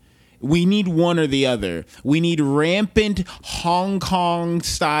gone. We need one or the other. We need rampant Hong Kong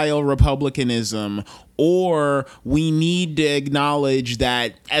style republicanism, or we need to acknowledge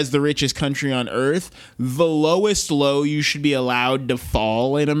that as the richest country on earth, the lowest low you should be allowed to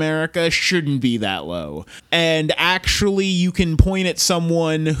fall in America shouldn't be that low. And actually, you can point at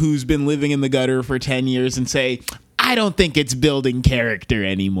someone who's been living in the gutter for 10 years and say, I don't think it's building character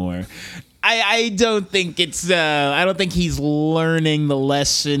anymore. I don't think I don't think he's learning the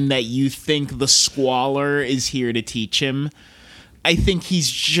lesson that you think the squalor is here to teach him. I think he's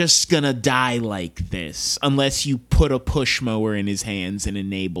just gonna die like this unless you put a push mower in his hands and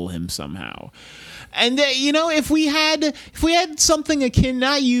enable him somehow. And if we had something akin,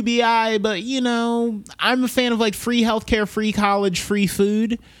 not UBI, but I'm a fan of like free healthcare, free college, free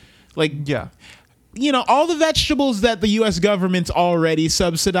food, like Yeah. All the vegetables that the U.S. government's already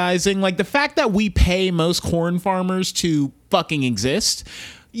subsidizing, like the fact that we pay most corn farmers to fucking exist.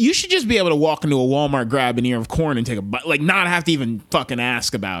 You should just be able to walk into a Walmart, grab an ear of corn, and take a bite. Like, not have to even fucking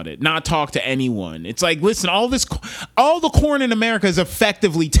ask about it. Not talk to anyone. It's like, listen, all the corn in America is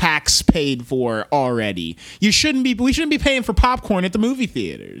effectively tax paid for already. We shouldn't be paying for popcorn at the movie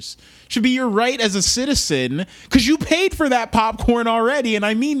theaters. Should be your right as a citizen, because you paid for that popcorn already, and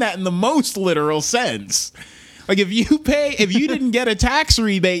I mean that in the most literal sense. Like, if you didn't get a tax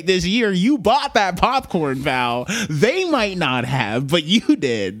rebate this year, you bought that popcorn, pal. They might not have, but you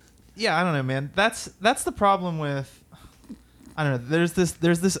did. Yeah, I don't know, man. That's the problem with, I don't know.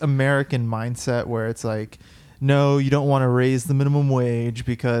 There's this American mindset where it's like, no, you don't want to raise the minimum wage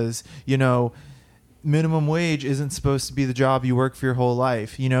because, minimum wage isn't supposed to be the job you work for your whole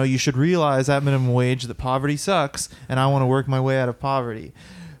life. You should realize at minimum wage that poverty sucks and I want to work my way out of poverty.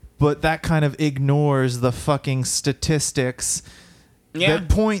 But that kind of ignores the fucking statistics that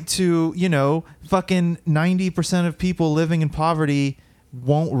point to, fucking 90% of people living in poverty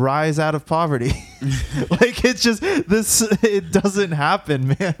won't rise out of poverty. Like, it's just it doesn't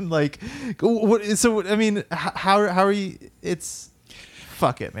happen, man. Like, what? So, I mean, how are you?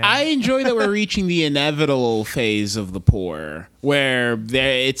 Fuck it, man. I enjoy that we're reaching the inevitable phase of the poor, where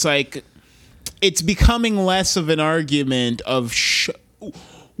it's like, it's becoming less of an argument of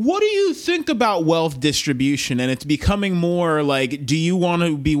what do you think about wealth distribution? And it's becoming more like, do you want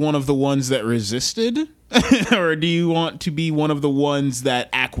to be one of the ones that resisted? Or do you want to be one of the ones that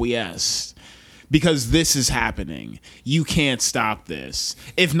acquiesced? Because this is happening. You can't stop this.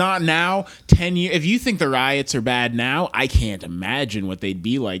 If not now, 10 years. If you think the riots are bad now, I can't imagine what they'd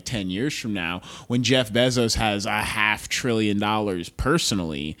be like 10 years from now when Jeff Bezos has $500 billion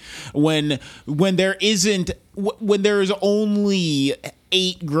personally. When there is only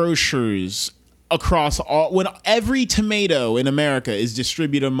 8 grocers across when every tomato in America is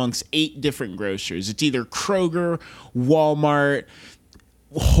distributed amongst 8 different grocers. It's either Kroger, Walmart,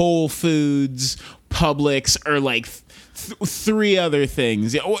 Whole Foods, Publix, or like 3 other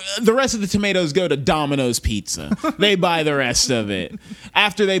things. The rest of the tomatoes go to Domino's Pizza. They buy the rest of it.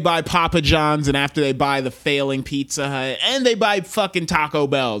 After they buy Papa John's, and after they buy the failing Pizza Hut, and they buy fucking Taco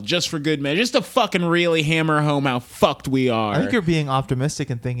Bell just for good measure, just to fucking really hammer home how fucked we are. I think you're being optimistic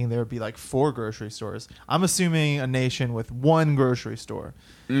and thinking there would be like 4 grocery stores. I'm assuming a nation with 1 grocery store.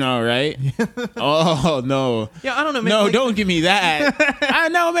 No, right? Oh, no. Yeah, I don't know. No, don't give me that. I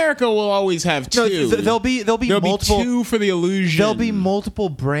know America will always have 2. No, there'll be multiple. Be 2 for the illusion. There'll be multiple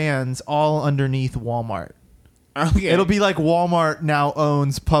brands all underneath Walmart. Okay. It'll be like Walmart now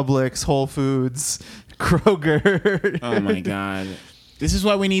owns Publix, Whole Foods, Kroger. Oh my God. This is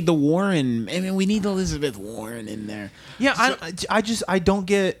why we need the Warren. I mean, we need Elizabeth Warren in there. Yeah, so, I don't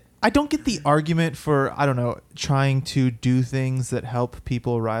get the argument for, I don't know, trying to do things that help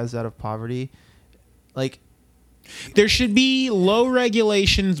people rise out of poverty. Like, there should be low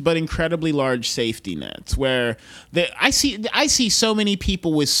regulations but incredibly large safety nets where I see so many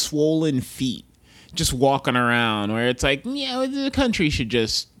people with swollen feet just walking around, where it's like, the country should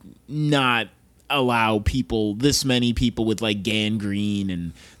just not allow this many people with like gangrene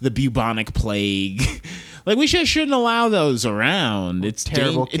and the bubonic plague. Like, we shouldn't allow those around. It's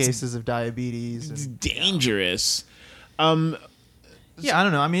terrible cases of diabetes. It's dangerous. Yeah, I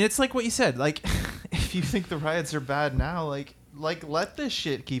don't know. I mean, it's like what you said. Like, if you think the riots are bad now, like let this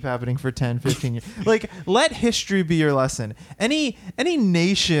shit keep happening for 10, 15 years. Like, let history be your lesson. Any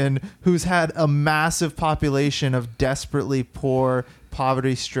nation who's had a massive population of desperately poor,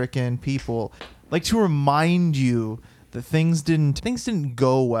 poverty-stricken people, like, to remind you that things didn't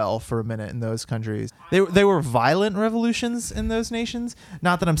go well for a minute in those countries. They were violent revolutions in those nations.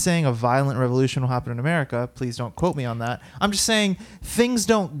 Not that I'm saying a violent revolution will happen in America. Please don't quote me on that. I'm just saying things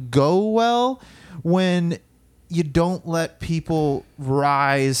don't go well when you don't let people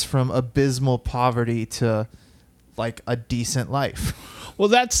rise from abysmal poverty to like a decent life. Well,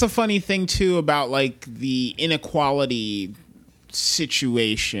 that's the funny thing too about like the inequality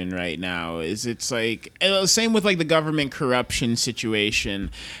situation right now is it's like same with like the government corruption situation.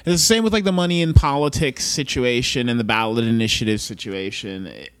 It's the same with like the money in politics situation and the ballot initiative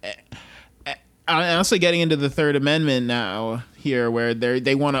situation. I'm also getting into the Third Amendment now here, where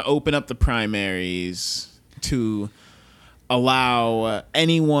they want to open up the primaries to allow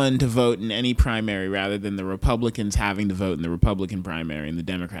anyone to vote in any primary rather than the Republicans having to vote in the Republican primary and the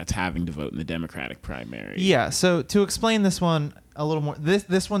Democrats having to vote in the Democratic primary. Yeah, so to explain this one a little more,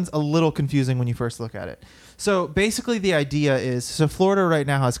 this one's a little confusing when you first look at it. So basically the idea is, so Florida right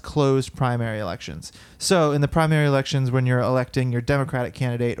now has closed primary elections. So in the primary elections, when you're electing your Democratic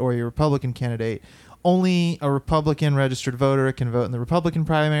candidate or your Republican candidate, only a Republican registered voter can vote in the Republican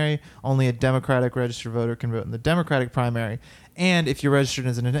primary. Only a Democratic registered voter can vote in the Democratic primary. And if you're registered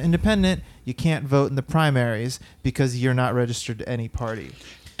as an independent, you can't vote in the primaries because you're not registered to any party.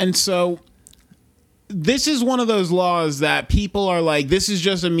 And so this is one of those laws that people are like, this is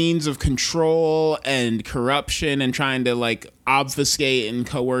just a means of control and corruption and trying to like obfuscate and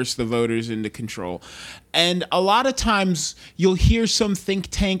coerce the voters into control. And a lot of times you'll hear some think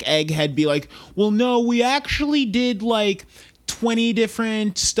tank egghead be like, well, no, we actually did like 20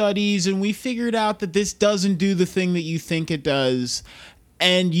 different studies and we figured out that this doesn't do the thing that you think it does.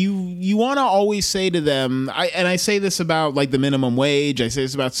 And you want to always say to them, I say this about like the minimum wage, I say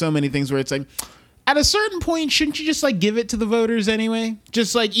this about so many things where it's like, at a certain point, shouldn't you just like give it to the voters anyway?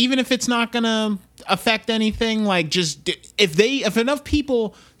 Just like, even if it's not gonna affect anything, like just if enough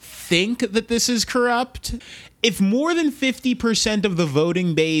people think that this is corrupt, if more than 50% of the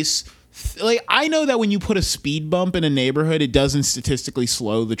voting base, like I know that when you put a speed bump in a neighborhood, it doesn't statistically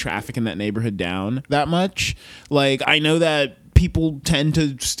slow the traffic in that neighborhood down that much. Like I know that people tend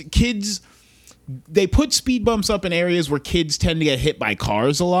to kids. They put speed bumps up in areas where kids tend to get hit by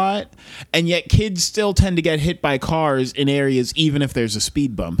cars a lot, and yet kids still tend to get hit by cars in areas even if there's a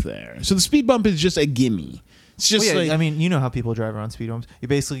speed bump there. So the speed bump is just a gimme. It's just I mean, you know how people drive around speed bumps. You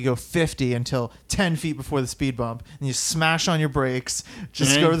basically go 50 until 10 feet before the speed bump, and you smash on your brakes,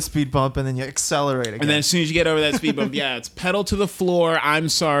 just go to the speed bump, and then you accelerate again. And then as soon as you get over that speed bump, yeah, it's pedal to the floor. I'm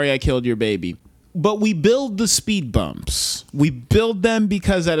sorry I killed your baby. But we build the speed bumps. We build them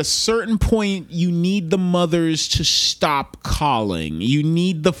because at a certain point, you need the mothers to stop calling. You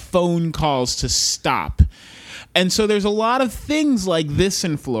need the phone calls to stop. And so there's a lot of things like this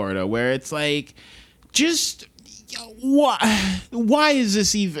in Florida where it's like, just why is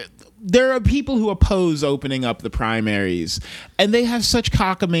this even? There are people who oppose opening up the primaries, and they have such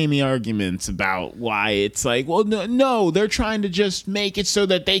cockamamie arguments about why it's like, well, no, they're trying to just make it so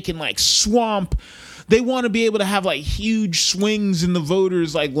that they can like swamp. They want to be able to have like huge swings in the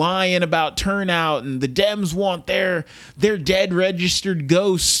voters, like lying about turnout, and the Dems want their dead registered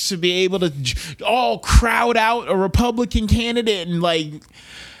ghosts to be able to all crowd out a Republican candidate and like,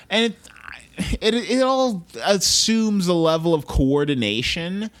 and it all assumes a level of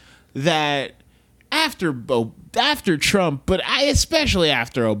coordination that after Trump, but especially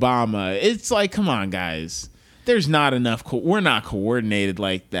after Obama, it's like, come on, guys. There's not enough. We're not coordinated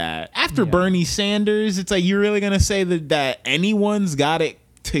like that. After Bernie Sanders, it's like, you're really going to say that anyone's got it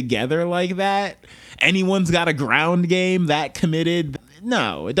together like that? Anyone's got a ground game that committed?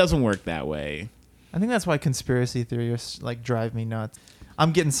 No, it doesn't work that way. I think that's why conspiracy theorists like drive me nuts.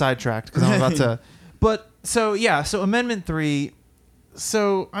 I'm getting sidetracked because I'm about to. But so Amendment 3.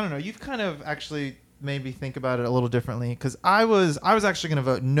 So I don't know. You've kind of actually made me think about it a little differently because I was actually going to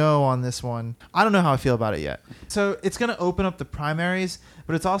vote no on this one. I don't know how I feel about it yet. So it's going to open up the primaries,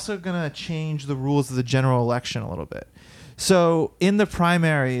 but it's also going to change the rules of the general election a little bit. So in the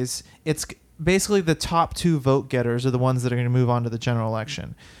primaries, it's basically the top two vote getters are the ones that are going to move on to the general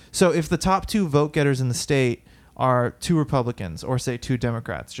election. So if the top two vote getters in the state are two Republicans or say two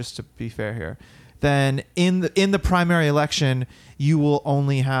Democrats, just to be fair here, then in the primary election, you will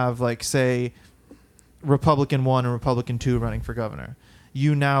only have like say Republican 1 and Republican 2 running for governor.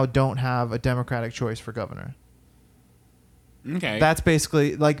 You now don't have a Democratic choice for governor. Okay. That's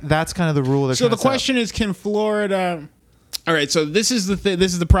basically like that's kind of the rule. So the question is, can Florida? All right. So this is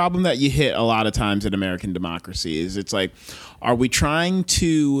the problem that you hit a lot of times in American democracy. Is it's like, are we trying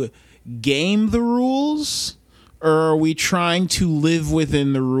to game the rules? Or are we trying to live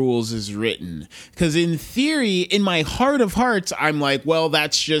within the rules as written? Because in theory, in my heart of hearts, I'm like, well,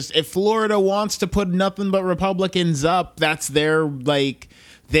 that's just, if Florida wants to put nothing but Republicans up, that's they're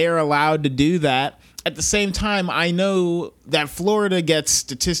allowed to do that. At the same time, I know that Florida gets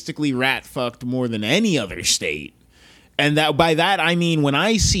statistically rat fucked more than any other state. And that by that, I mean, when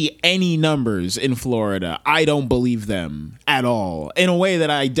I see any numbers in Florida, I don't believe them at all, in a way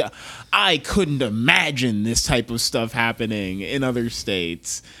that I couldn't imagine this type of stuff happening in other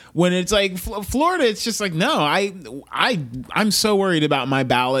states. When it's like Florida, it's just like, no, I'm so worried about my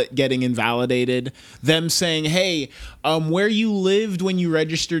ballot getting invalidated. Them saying, hey, where you lived when you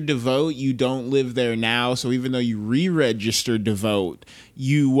registered to vote, you don't live there now. So even though you re-registered to vote,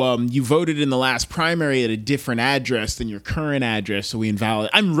 you voted in the last primary at a different address than your current address. So we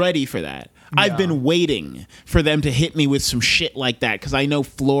invalidate. I'm ready for that. Yeah. I've been waiting for them to hit me with some shit like that because I know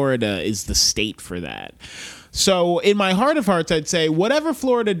Florida is the state for that. So in my heart of hearts, I'd say whatever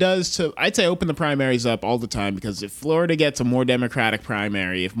Florida does I'd say open the primaries up all the time, because if Florida gets a more democratic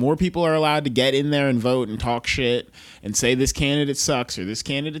primary, if more people are allowed to get in there and vote and talk shit and say this candidate sucks or this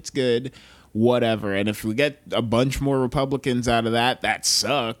candidate's good, whatever. And if we get a bunch more Republicans out of that, that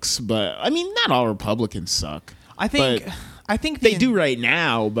sucks. But I mean, not all Republicans suck. I think they do right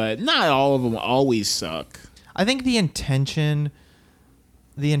now, but not all of them always suck. I think the intention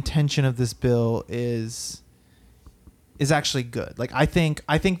of this bill is actually good. Like I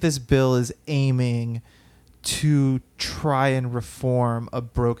think this bill is aiming to try and reform a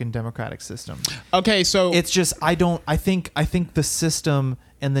broken democratic system. Okay, so it's just I think the system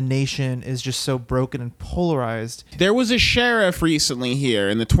and the nation is just so broken and polarized. There was a sheriff recently here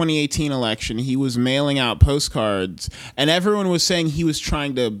in the 2018 election. He was mailing out postcards, and everyone was saying he was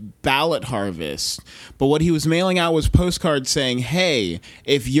trying to ballot harvest. But what he was mailing out was postcards saying, hey,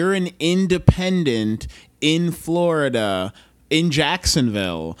 if you're an independent in Florida, in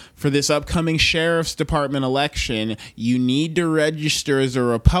Jacksonville, for this upcoming sheriff's department election, you need to register as a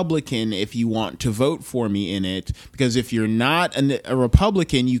Republican if you want to vote for me in it. Because if you're not a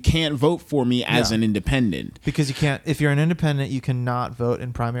Republican, you can't vote for me as an independent. Because you can't, if you're an independent, you cannot vote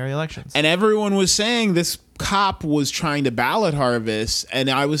in primary elections. And everyone was saying this cop was trying to ballot harvest, and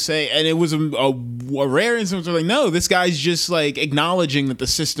I was saying, and it was a rare instance where like, no, this guy's just like acknowledging that the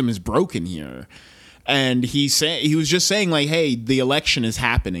system is broken here. And he was just saying like, hey, the election is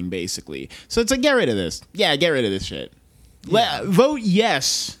happening basically. So it's like, get rid of this. Yeah, get rid of this shit. Yeah. Vote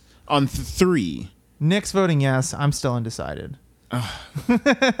yes on 3. Nick's voting yes. I'm still undecided.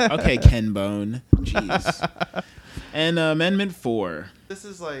 Okay, Ken Bone. Jeez. And Amendment 4. This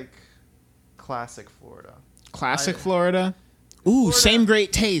is like classic Florida. Classic Florida? Ooh, Florida. Same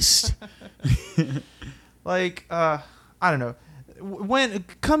great taste. Like, I don't know. When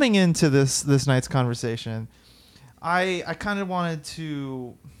coming into this night's conversation, I kind of wanted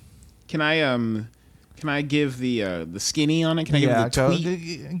to. Can I give the skinny on it? Can I give the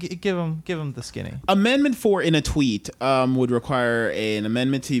tweet? Give him the skinny. Amendment 4 in a tweet would require an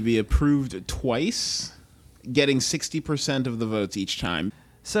amendment to be approved twice, getting 60% of the votes each time.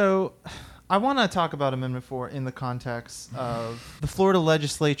 So, I want to talk about Amendment 4 in the context of the Florida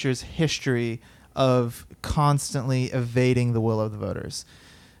legislature's history of constantly evading the will of the voters.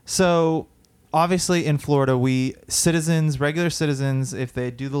 So obviously in Florida, regular citizens, if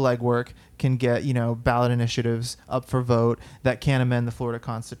they do the legwork, can get, ballot initiatives up for vote that can amend the Florida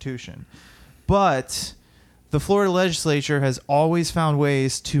Constitution. But the Florida legislature has always found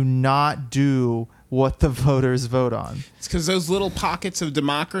ways to not do what the voters vote on. It's because those little pockets of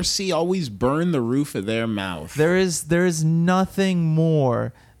democracy always burn the roof of their mouth. There is nothing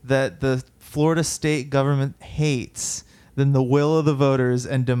more that the Florida state government hates than the will of the voters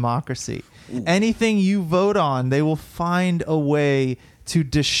and democracy. Ooh. Anything you vote on, they will find a way to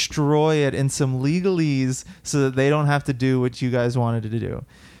destroy it in some legalese so that they don't have to do what you guys wanted to do.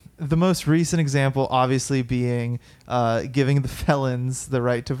 The most recent example obviously being giving the felons the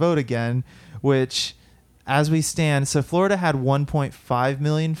right to vote again, which as we stand, so Florida had 1.5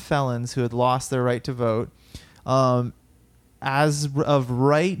 million felons who had lost their right to vote. As of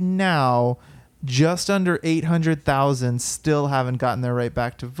right now, just under 800,000 still haven't gotten their right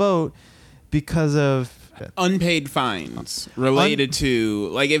back to vote because of unpaid fines related to,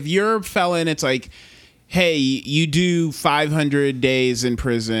 like, if you're a felon, it's like, hey, you do 500 days in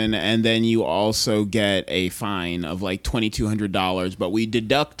prison and then you also get a fine of like $2,200, but we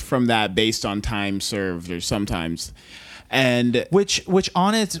deduct from that based on time served or sometimes, and which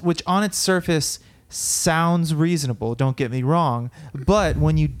on its surface sounds reasonable, don't get me wrong, but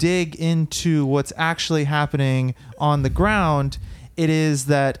when you dig into what's actually happening on the ground, it is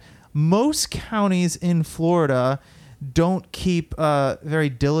that most counties in Florida don't keep very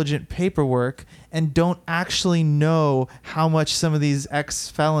diligent paperwork and don't actually know how much some of these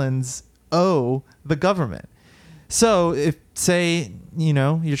ex-felons owe the government. So if, say,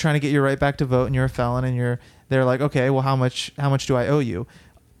 you're trying to get your right back to vote and you're a felon and they're like, okay, well, how much do I owe you?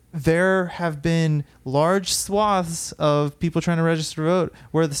 There have been large swaths of people trying to register to vote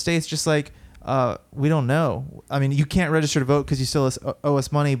where the state's just like, We don't know. I mean, you can't register to vote because you still owe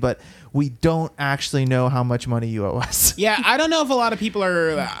us money, but we don't actually know how much money you owe us. Yeah, I don't know if a lot of people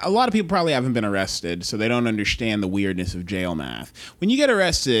probably haven't been arrested, so they don't understand the weirdness of jail math. When you get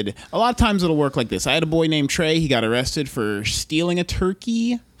arrested, a lot of times it'll work like this. I had a boy named Trey. He got arrested for stealing a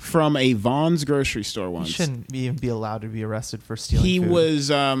turkey from a Vaughn's grocery store once. You shouldn't even be allowed to be arrested for stealing He food. was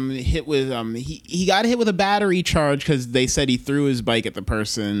hit with he got hit with a battery charge because they said he threw his bike at the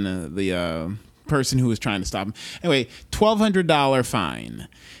person person who was trying to stop him. Anyway, $1,200 fine.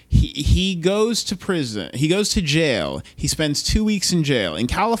 He goes to prison. He goes to jail. He spends 2 weeks in jail. In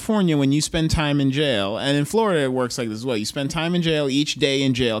California, when you spend time in jail, and in Florida it works like this as well. You spend time in jail. Each day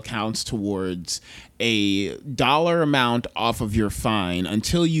in jail counts towards a dollar amount off of your fine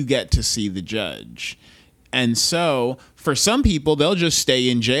until you get to see the judge. And so for some people, they'll just stay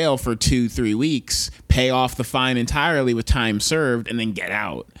in jail for 2-3 weeks, pay off the fine entirely with time served, and then get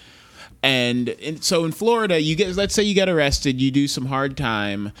out. And so in Florida, let's say you get arrested, you do some hard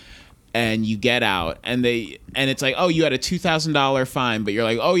time, and you get out, and it's like, oh, you had a $2,000 fine, but you're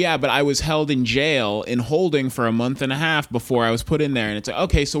like, oh yeah, but I was held in jail in holding for a month and a half before I was put in there, and it's like,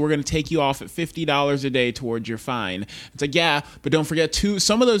 okay, so we're gonna take you off at $50 a day towards your fine. It's like, yeah, but don't forget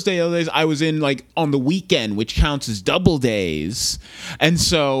some of those days I was in like on the weekend, which counts as double days, and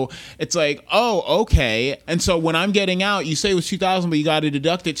so it's like, oh, okay, and so when I'm getting out, you say it was $2,000, but you got to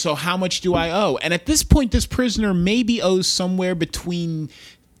deduct it. So how much do I owe? And at this point, this prisoner maybe owes somewhere between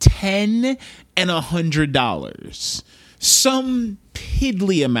 $10 and $100, some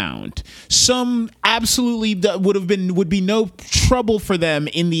piddly amount, some absolutely that would be no trouble for them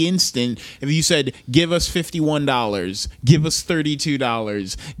in the instant if you said, give us $51, give us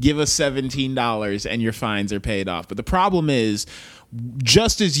 $32, give us $17, and your fines are paid off. But the problem is,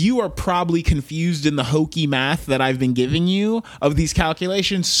 just as you are probably confused in the hokey math that I've been giving you of these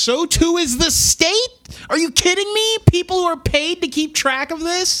calculations, so too is the state. Are you kidding me? People who are paid to keep track of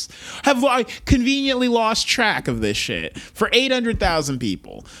this have conveniently lost track of this shit for 800,000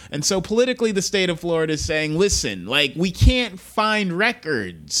 people. And so politically, the state of Florida is saying, listen, like, we can't find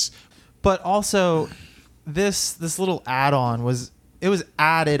records. But also, this little add-on was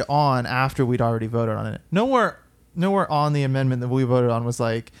added on after we'd already voted on it. Nowhere on the amendment that we voted on was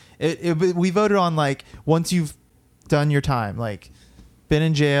like we voted on like once you've done your time, like been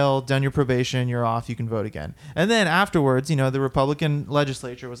in jail, done your probation, you're off, you can vote again. And then afterwards, the Republican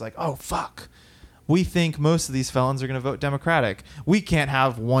legislature was like, oh fuck, we think most of these felons are going to vote Democratic. We can't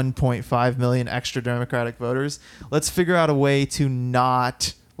have 1.5 million extra Democratic voters. Let's figure out a way to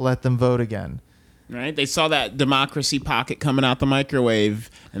not let them vote again. Right? They saw that democracy pocket coming out the microwave,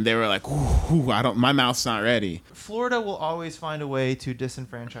 and they were like, ooh, my mouth's not ready. Florida will always find a way to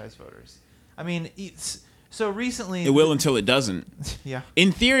disenfranchise voters. I mean, so recently... It will until it doesn't. Yeah.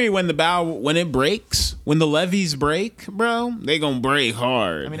 In theory, when it breaks, when the levees break, bro, they gonna break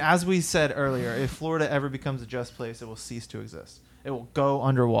hard. I mean, as we said earlier, if Florida ever becomes a just place, it will cease to exist. It will go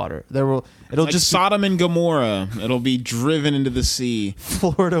underwater. It'll like just Sodom and Gomorrah. It'll be driven into the sea.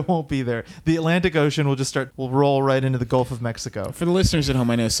 Florida won't be there. The Atlantic Ocean will roll right into the Gulf of Mexico. For the listeners at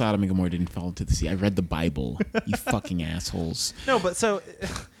home, I know Sodom and Gomorrah didn't fall into the sea. I read the Bible. You fucking assholes. No, but so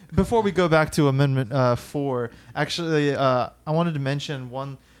before we go back to Amendment 4, actually, I wanted to mention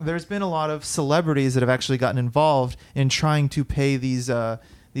one. There's been a lot of celebrities that have actually gotten involved in trying to pay these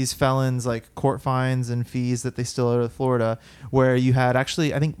felons like court fines and fees that they still owe to Florida, where you had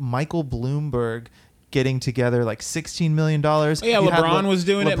actually, I think, Michael Bloomberg getting together like $16 million. Oh, yeah, LeBron was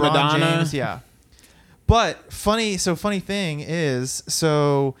doing it, Madonna. James, yeah. But funny thing is,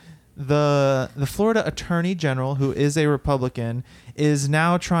 so the Florida Attorney General, who is a Republican, is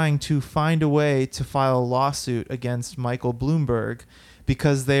now trying to find a way to file a lawsuit against Michael Bloomberg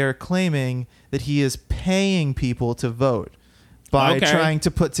because they are claiming that he is paying people to vote by trying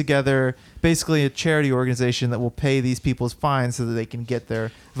to put together basically a charity organization that will pay these people's fines so that they can get their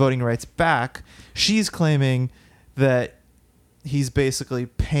voting rights back. She's claiming that he's basically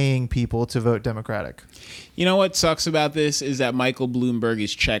paying people to vote Democratic. You know what sucks about this is that Michael Bloomberg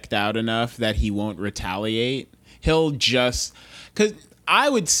is checked out enough that he won't retaliate. He'll just... Because I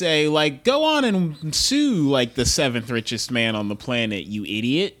would say, like, go on and sue, like, the 7th richest man on the planet, you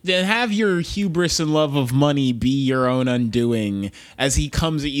idiot. Then have your hubris and love of money be your own undoing as he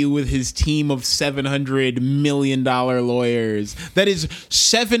comes at you with his team of $700 million lawyers. That is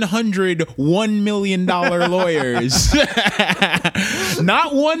 $701 million lawyers.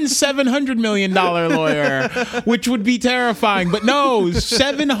 Not one $700 million lawyer, which would be terrifying. But no,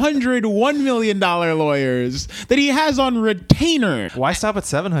 $701 million lawyers that he has on retainer. Why stop at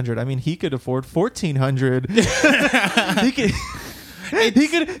 700? I mean, he could afford 1,400. he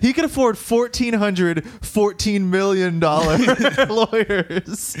could afford $1,414 million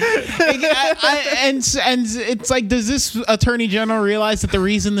lawyers. And it's like, does this attorney general realize that the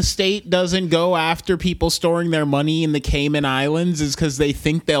reason the state doesn't go after people storing their money in the Cayman Islands is because they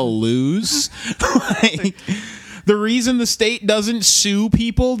think they'll lose? Like, the reason the state doesn't sue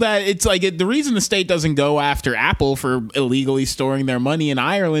people, the reason the state doesn't go after Apple for illegally storing their money in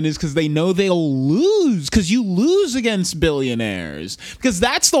Ireland is because they know they'll lose, because you lose against billionaires, because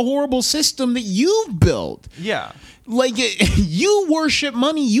that's the horrible system that you've built. Yeah. Like, you worship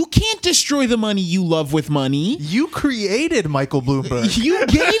money. You can't destroy the money you love with money. You created Michael Bloomberg. You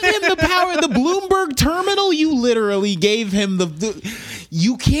gave him the power. The Bloomberg terminal, you literally gave him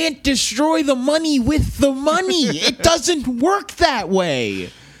you can't destroy the money with the money. It doesn't work that way.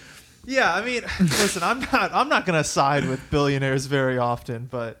 Yeah, I mean, listen, I'm not gonna side with billionaires very often,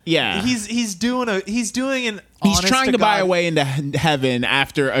 but yeah, he's trying to buy a way into heaven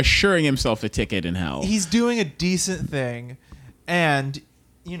after assuring himself a ticket in hell. He's doing a decent thing, and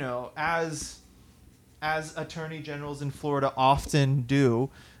you know, as attorney generals in Florida often do,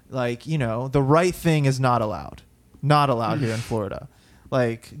 like, you know, the right thing is not allowed here in Florida.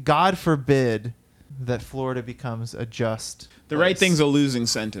 Like, God forbid that Florida becomes a just the place. Right thing's a losing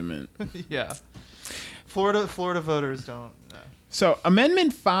sentiment. Yeah. Florida voters don't know. So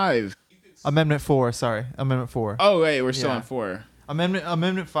Amendment 5. Amendment 4, sorry. Amendment 4. Oh, wait, we're still on 4.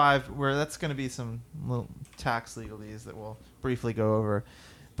 Amendment 5, where that's going to be some little tax legalese that we'll briefly go over.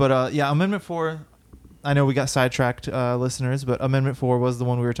 But yeah, Amendment 4, I know we got sidetracked, listeners, but Amendment 4 was the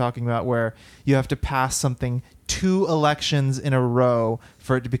one we were talking about where you have to pass something 2 elections in a row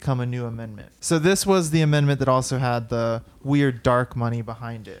for it to become a new amendment. So this was the amendment that also had the weird dark money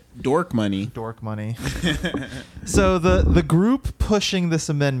behind it. Dork money. So the group pushing this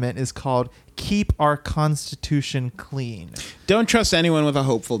amendment is called Keep Our Constitution Clean. Don't trust anyone with a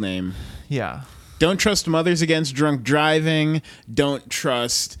hopeful name. Yeah. Don't trust Mothers Against Drunk Driving. Don't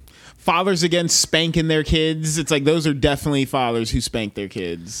trust fathers against spanking their kids. It's like, those are definitely fathers who spank their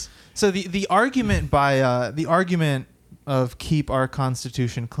kids. So the argument of Keep Our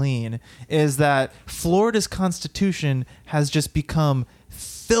Constitution Clean is that Florida's constitution has just become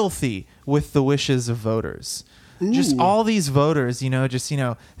filthy with the wishes of voters. Ooh. Just all these voters,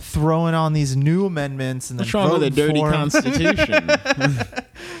 throwing on these new amendments and what's then wrong with a dirty constitution?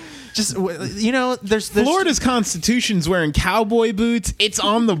 Just, there's Florida's constitution's wearing cowboy boots. It's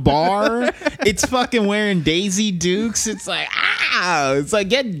on the bar. It's fucking wearing Daisy Dukes. It's like, it's like,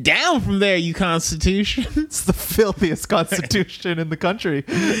 get down from there, you constitution. It's the filthiest constitution in the country.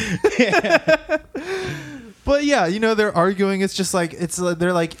 Yeah. But yeah, they're arguing. It's just like,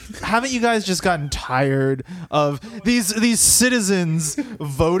 they're like, haven't you guys just gotten tired of these citizens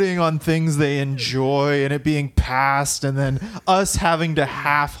voting on things they enjoy and it being passed, and then us having to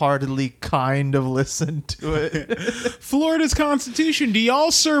half-heartedly kind of listen to it? Florida's constitution. Do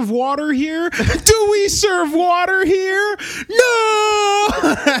y'all serve water here? Do we serve water here? No.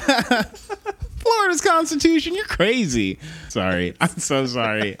 Florida's constitution. You're crazy. Sorry. I'm so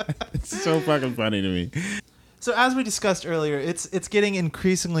sorry. It's so fucking funny to me. So as we discussed earlier, it's getting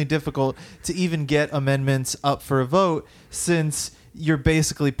increasingly difficult to even get amendments up for a vote, since you're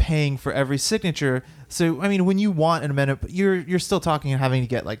basically paying for every signature. So I mean, when you want an amendment, you're still talking having to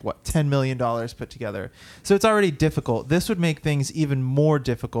get like $10 million put together. So it's already difficult. This would make things even more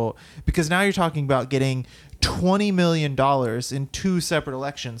difficult, because now you're talking about getting $20 million in 2 separate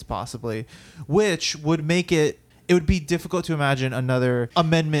elections, possibly, which would make it would be difficult to imagine another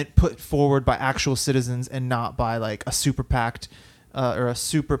amendment put forward by actual citizens and not by like a super PAC or a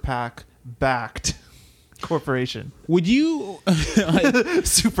super PAC backed corporation. Would you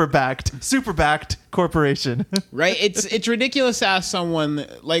super backed corporation? Right? It's ridiculous to ask someone,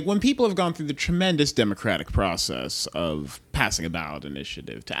 like, when people have gone through the tremendous democratic process of passing a ballot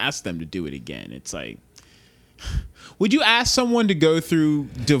initiative, to ask them to do it again. It's like, would you ask someone to go through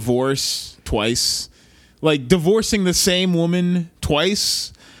divorce twice? Like, divorcing the same woman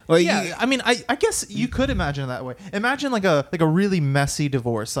twice? Like, yeah, I mean, I guess you could imagine it that way. Imagine like a really messy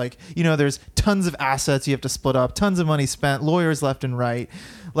divorce. Like, there's tons of assets you have to split up, tons of money spent, lawyers left and right.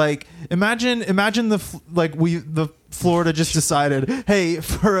 Like, imagine the Florida just decided, hey,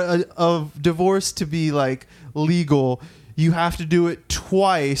 for a divorce to be like legal, you have to do it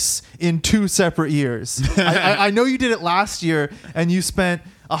twice in 2 separate years. I know you did it last year and you spent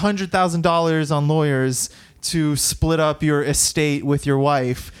 $100,000 on lawyers to split up your estate with your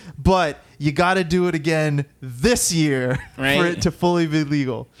wife, but you got to do it again this year, right, for it to fully be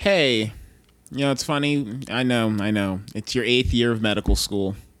legal. Hey, it's funny. I know. It's your 8th year of medical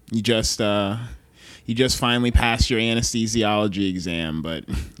school. You just You just finally passed your anesthesiology exam, but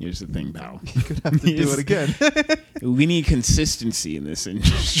here's the thing, pal. You're gonna have to do it again. We need consistency in this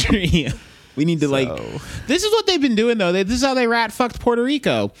industry. We need to this is what they've been doing though. This is how they rat fucked Puerto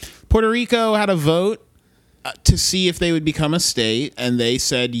Rico. Puerto Rico had a vote to see if they would become a state, and they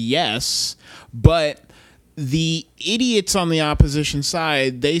said yes, but the idiots on the opposition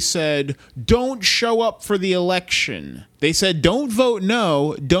side, they said, don't show up for the election. They said, don't vote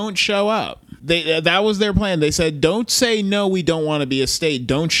no, don't show up. That was their plan. They said, don't say no, we don't want to be a state.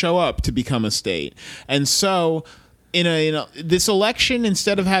 Don't show up to become a state. And so in this election,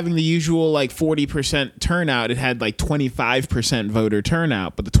 instead of having the usual 40% turnout, it had 25% voter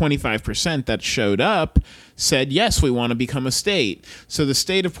turnout. But the 25% that showed up said, yes, we want to become a state. So the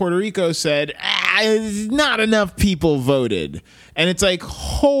state of Puerto Rico said, not enough people voted. And it's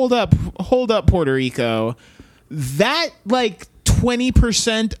hold up, Puerto Rico. That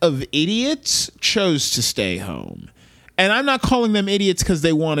 20% of idiots chose to stay home. And I'm not calling them idiots because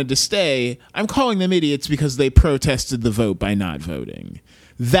they wanted to stay. I'm calling them idiots because they protested the vote by not voting.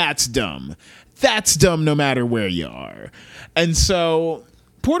 That's dumb. That's dumb no matter where you are. And so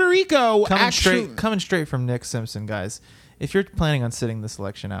Puerto Rico coming straight from Nick Simpson, guys. If you're planning on sitting this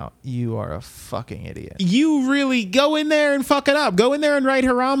election out, you are a fucking idiot. You really go in there and fuck it up. Go in there and write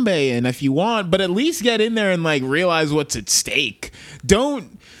Harambe in if you want, but at least get in there and realize what's at stake.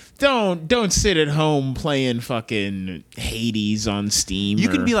 Don't sit at home playing fucking Hades on Steam. You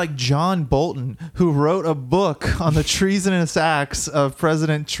can be like John Bolton, who wrote a book on the treasonous acts of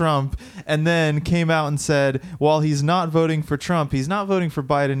President Trump, and then came out and said, while he's not voting for Trump, he's not voting for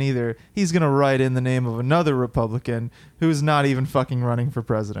Biden either. He's going to write in the name of another Republican who's not even fucking running for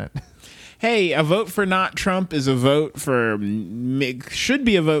president. Hey, a vote for not Trump is a vote for, should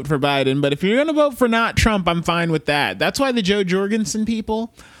be a vote for Biden, but if you're going to vote for not Trump, I'm fine with that. That's why the Joe Jorgensen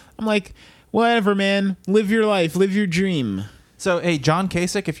people, I'm like, whatever, man. Live your life. Live your dream. So, hey, John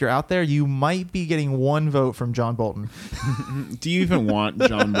Kasich, if you're out there, you might be getting one vote from John Bolton. Do you even want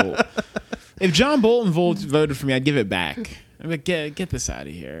John Bolton? If John Bolton voted for me, I'd give it back. I'd be like, get this out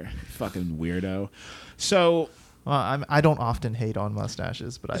of here, fucking weirdo. So... Well, I don't often hate on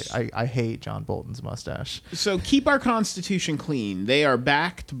mustaches, but I hate John Bolton's mustache. So keep our Constitution clean. They are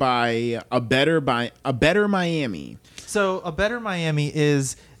backed by a better Miami. So A Better Miami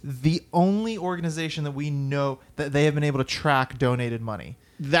is the only organization that we know that they have been able to track donated money.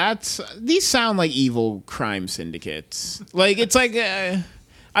 These sound like evil crime syndicates. It's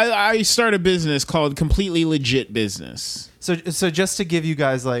I start a business called Completely Legit Business. So just to give you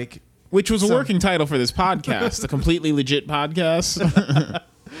guys which was a working title for this podcast, the Completely Legit Podcast.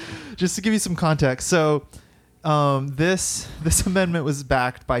 Just to give you some context, so this amendment was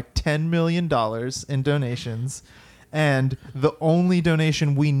backed by $10 million in donations, and the only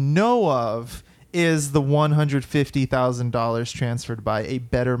donation we know of is the $150,000 transferred by A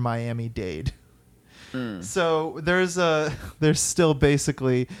Better Miami Dade. So there's still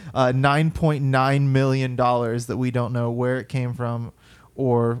basically $9.9 million that we don't know where it came from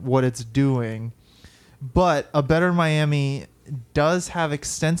or what it's doing. But A Better Miami does have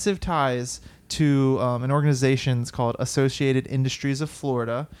extensive ties to an organization called Associated Industries of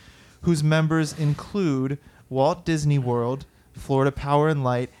Florida, whose members include Walt Disney World, Florida Power and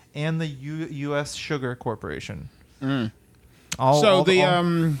Light, and the U.S. Sugar Corporation. So the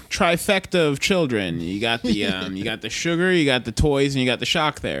trifecta of children. You got the you got the sugar, you got the toys, and you got the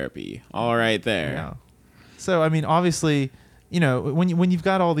shock therapy. All right there. Yeah. So I mean, obviously, when you've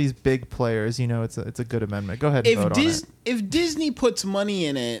got all these big players, it's a good amendment. Go ahead and vote on it. If Disney puts money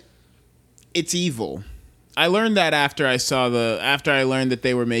in it, it's evil. I learned that after I learned that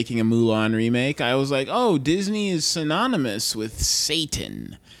they were making a Mulan remake. I was like, oh, Disney is synonymous with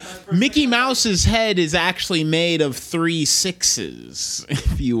Satan. Mickey Mouse's head is actually made of 3 6s,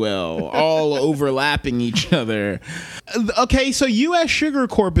 if you will, all overlapping each other. Okay, so U.S. Sugar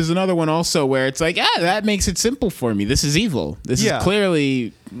Corp is another one also where it's that makes it simple for me. This is evil. This is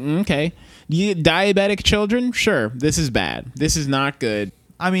clearly, okay. Diabetic children? Sure, this is bad. This is not good.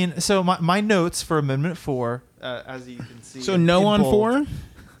 I mean, so my notes for Amendment 4, as you can see. So no on bold. 4?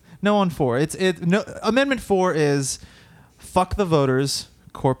 No on 4. Amendment 4 is fuck the voters,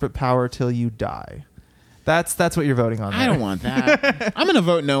 corporate power till you die. That's what you're voting on there. I don't want that. I'm going to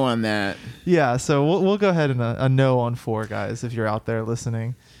vote no on that. Yeah, so we'll go ahead and a no on 4, guys, if you're out there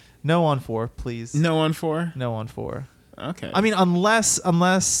listening. No on 4, please. No on 4? No on 4. Okay. I mean,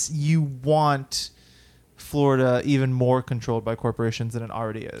 unless you want Florida even more controlled by corporations than it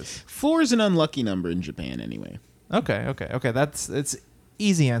already is. 4 is an unlucky number in Japan anyway. Okay. It's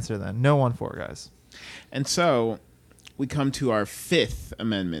easy answer then. No on 4, guys. And so we come to our Fifth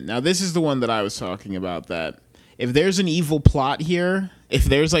Amendment. Now, this is the one that I was talking about, that if there's an evil plot here, if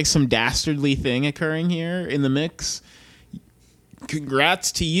there's like some dastardly thing occurring here in the mix,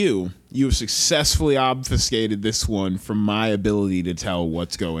 congrats to you. You have successfully obfuscated this one from my ability to tell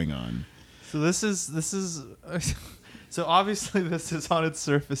what's going on. So this is so obviously this is on its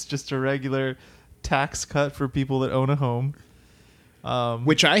surface just a regular tax cut for people that own a home.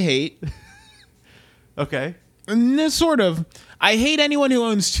 Which I hate. Okay. Sort of. I hate anyone who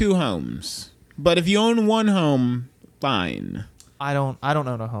owns two homes. But if you own one home, fine. I don't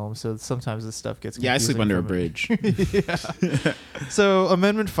own a home, so sometimes this stuff gets confusing. Yeah, I sleep under a bridge. Yeah. So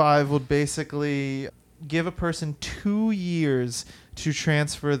Amendment 5 would basically give a person 2 years to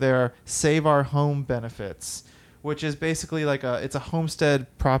transfer their Save Our Home benefits, which is basically like it's a homestead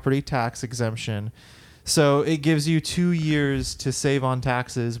property tax exemption. So it gives you 2 years to save on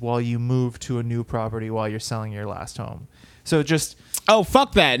taxes while you move to a new property while you're selling your last home. So just... Oh,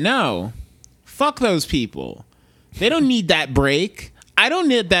 fuck that. No. Fuck those people. They don't need that break. I don't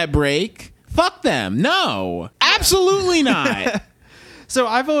need that break. Fuck them. No. Absolutely not. So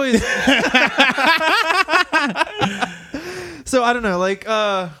I've always... So I don't know, like...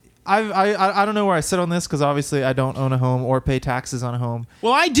 I don't know where I sit on this because obviously I don't own a home or pay taxes on a home.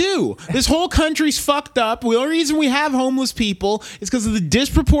 Well, I do. This whole country's fucked up. The only reason we have homeless people is because of the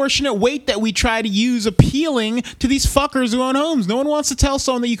disproportionate weight that we try to use appealing to these fuckers who own homes. No one wants to tell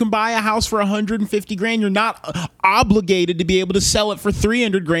someone that you can buy a house for $150,000. You're not obligated to be able to sell it for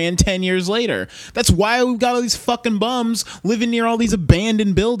 $300,000 10 years later. That's why we've got all these fucking bums living near all these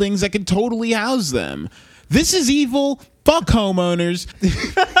abandoned buildings that could totally house them. This is evil. Fuck homeowners.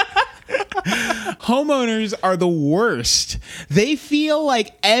 Homeowners are the worst. They feel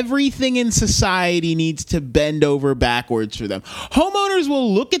like everything in society needs to bend over backwards for them. Homeowners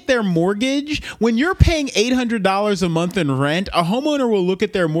will look at their mortgage. When you're paying $800 a month in rent, a homeowner will look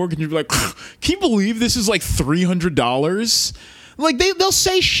at their mortgage and be like, can you believe this is like $300? Like they'll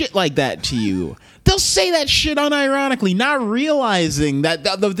say shit like that to you. They'll say that shit unironically, not realizing that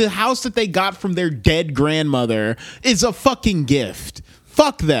the house that they got from their dead grandmother is a fucking gift.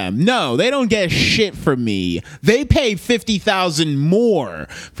 Fuck them. No, they don't get shit from me. They pay $50,000 more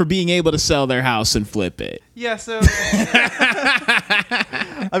for being able to sell their house and flip it. Yeah, so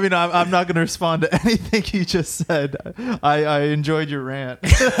I mean, I'm not going to respond to anything you just said. I enjoyed your rant.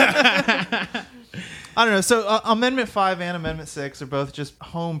 I don't know. So Amendment 5 and Amendment 6 are both just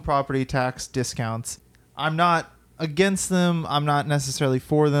home property tax discounts. I'm not against them. I'm not necessarily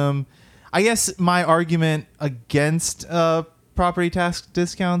for them. I guess my argument against property tax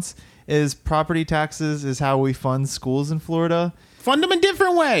discounts is property taxes is how we fund schools in Florida. Fund them a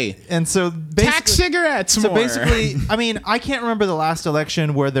different way. And so basically... Tax cigarettes more. So basically, I mean, I can't remember the last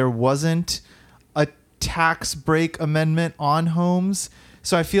election where there wasn't a tax break amendment on homes.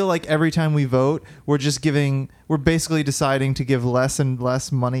 So I feel like every time we vote, we're basically deciding to give less and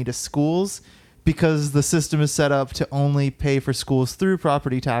less money to schools because the system is set up to only pay for schools through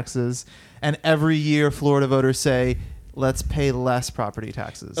property taxes. And every year, Florida voters say, let's pay less property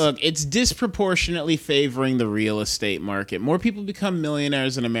taxes. Look, it's disproportionately favoring the real estate market. More people become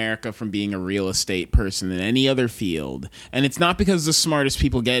millionaires in America from being a real estate person than any other field. And it's not because the smartest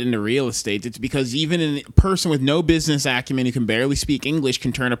people get into real estate. It's because even a person with no business acumen who can barely speak English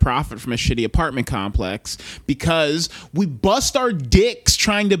can turn a profit from a shitty apartment complex because we bust our dicks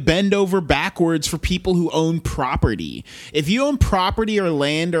trying to bend over backwards for people who own property. If you own property or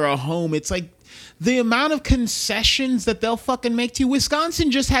land or a home, it's like the amount of concessions that they'll fucking make to you. Wisconsin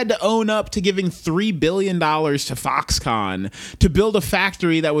just had to own up to giving $3 billion to Foxconn to build a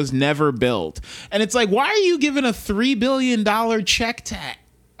factory that was never built. And it's like, why are you giving a $3 billion check to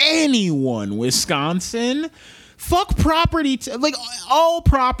anyone, Wisconsin? Fuck property, like all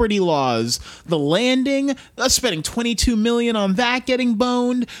property laws. The landing, us spending $22 million on that getting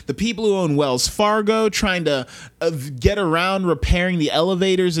boned. The people who own Wells Fargo trying to get around repairing the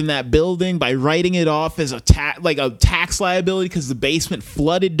elevators in that building by writing it off as a tax liability because the basement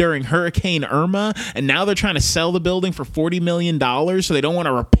flooded during Hurricane Irma, and now they're trying to sell the building for $40 million, so they don't want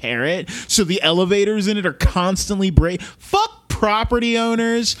to repair it. So the elevators in it are constantly break. Fuck property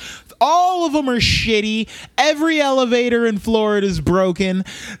owners. All of them are shitty. Every elevator in Florida is broken.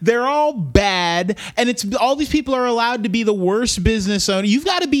 They're all bad. And it's all these people are allowed to be the worst business owner. You've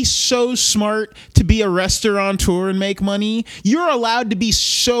got to be so smart to be a restaurateur and make money. You're allowed to be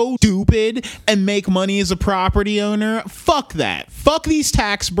so stupid and make money as a property owner. Fuck that. Fuck these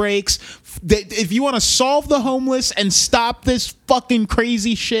tax breaks. If you want to solve the homeless and stop this fucking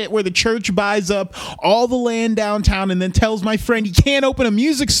crazy shit where the church buys up all the land downtown and then tells my friends boyfriend, he can't open a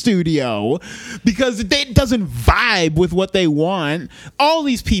music studio because it doesn't vibe with what they want. All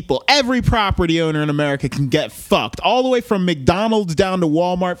these people, every property owner in America can get fucked, all the way from McDonald's down to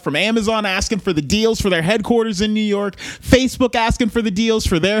Walmart, from Amazon asking for the deals for their headquarters in New York, Facebook asking for the deals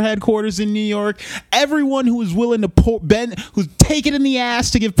for their headquarters in New York. Everyone who is willing to who's taken in the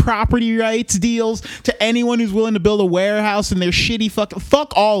ass to give property rights deals to anyone who's willing to build a warehouse in their shitty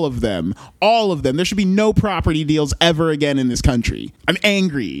fuck all of them. All of them. There should be no property deals ever again in this country. I'm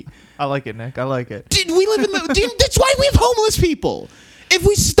angry. I like it, Nick. I like it. Dude, we live in that's why we have homeless people. If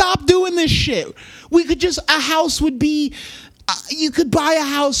we stop doing this shit, we could just, a house would be, you could buy a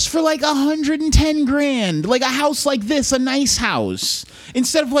house for like 110 grand, like a house like this, a nice house,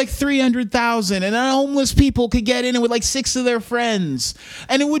 instead of like 300,000, and homeless people could get in it with like 6 of their friends,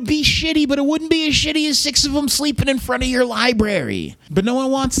 and it would be shitty, but it wouldn't be as shitty as 6 of them sleeping in front of your library. But no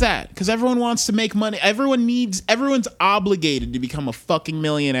one wants that, because everyone wants to make money. Everyone's obligated to become a fucking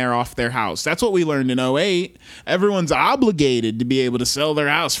millionaire off their house. That's what we learned in 2008. Everyone's obligated to be able to sell their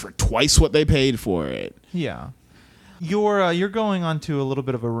house for twice what they paid for it. Yeah. You're going on to a little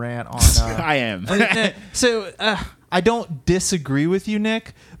bit of a rant on. I am. So I don't disagree with you,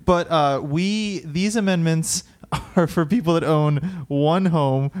 Nick, but these amendments are for people that own one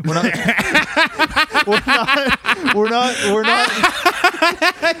home. We're not.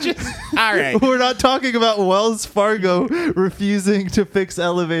 All right. We're not talking about Wells Fargo refusing to fix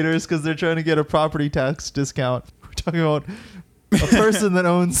elevators because they're trying to get a property tax discount. We're talking about a person that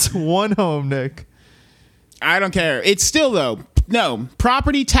owns one home, Nick. I don't care. It's still, though, no,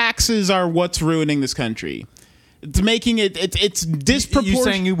 property taxes are what's ruining this country. It's making it's disproportionate. You're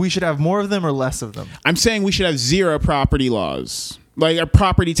saying we should have more of them or less of them? I'm saying we should have zero property laws, like a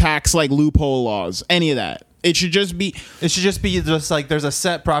property tax, like loophole laws, any of that. It should just be just like there's a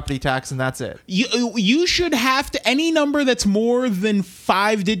set property tax and that's it. You should have to, any number that's more than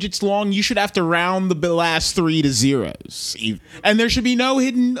 5 digits long, you should have to round the last 3 to zeros. And there should be no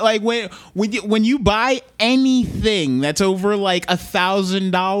hidden, like when you buy anything that's over like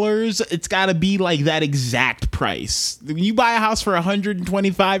 $1,000, it's got to be like that exact price. When you buy a house for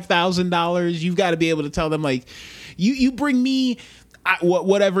 $125,000, you've got to be able to tell them like, you bring me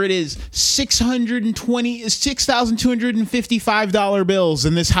whatever it is, $6,255 bills,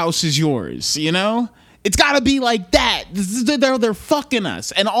 and this house is yours. You know, it's got to be like that. They're fucking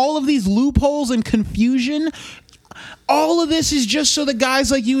us, and all of these loopholes and confusion. All of this is just so the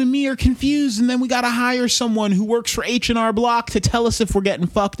guys like you and me are confused, and then we got to hire someone who works for H&R Block to tell us if we're getting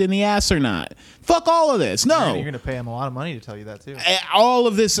fucked in the ass or not. Fuck all of this. No. You're going to pay them a lot of money to tell you that, too. All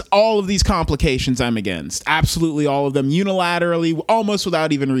of these complications I'm against. Absolutely all of them, unilaterally, almost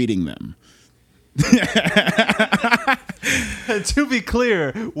without even reading them. To be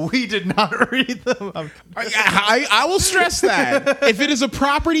clear, we did not read them. I will stress that. If it is a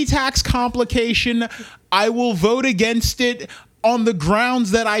property tax complication, I will vote against it on the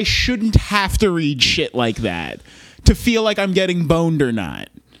grounds that I shouldn't have to read shit like that to feel like I'm getting boned or not.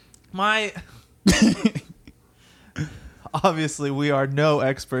 Obviously, we are no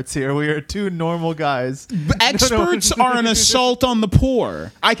experts here. We are 2 normal guys. Experts are an assault on the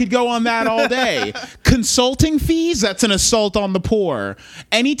poor. I could go on that all day. Consulting fees, that's an assault on the poor.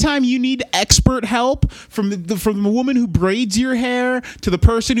 Anytime you need expert help, from the woman who braids your hair to the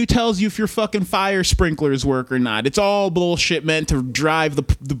person who tells you if your fucking fire sprinklers work or not, it's all bullshit meant to drive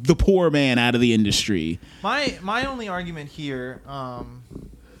the poor man out of the industry. My only argument here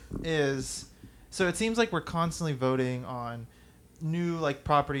is... So it seems like we're constantly voting on new like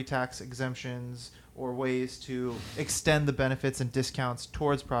property tax exemptions or ways to extend the benefits and discounts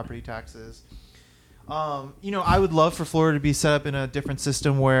towards property taxes. I would love for Florida to be set up in a different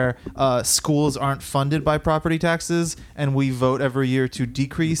system where schools aren't funded by property taxes and we vote every year to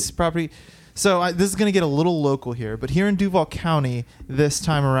decrease property. So this is going to get a little local here, but here in Duval County this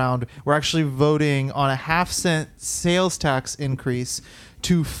time around, we're actually voting on a 0.5-cent sales tax increase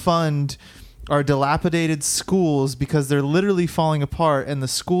to fund our dilapidated schools because they're literally falling apart and the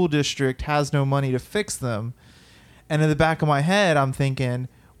school district has no money to fix them. And in the back of my head, I'm thinking,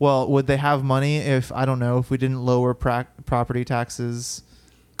 well, would they have money if we didn't lower property taxes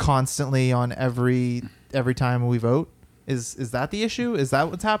constantly on every time we vote? Is that the issue? Is that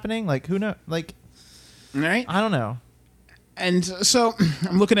what's happening? Like, who knows? Like, right? I don't know. And so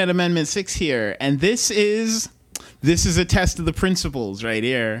I'm looking at Amendment 6 here, and this is a test of the principles right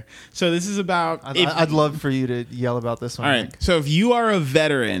here. So this is about... I'd love for you to yell about this one. All right. So if you are a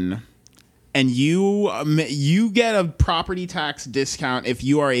veteran and you get a property tax discount if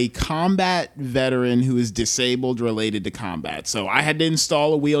you are a combat veteran who is disabled related to combat. So I had to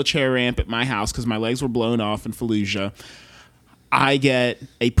install a wheelchair ramp at my house because my legs were blown off in Fallujah. I get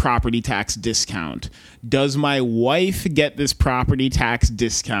a property tax discount. Does my wife get this property tax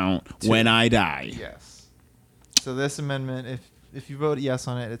discount when I die? Yes. So this amendment, if you vote yes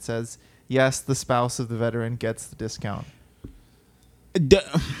on it, it says, yes, the spouse of the veteran gets the discount.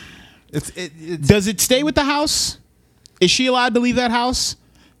 Does it stay with the house? Is she allowed to leave that house?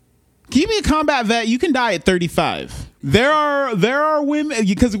 Give me a combat vet. You can die at 35. There are women,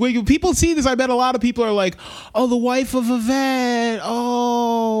 because when people see this, I bet a lot of people are like, oh, the wife of a vet.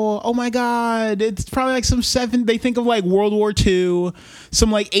 Oh my God. It's probably like they think of like World War II,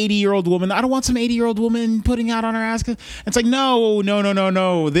 some like 80-year-old woman. I don't want some 80-year-old woman putting out on her ass. It's like, no. There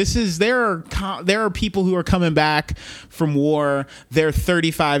are people who are coming back from war. They're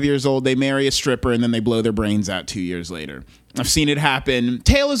 35 years old. They marry a stripper and then they blow their brains out 2 years later. I've seen it happen.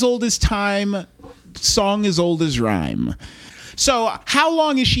 Tale as old as time. Song as old as rhyme. So how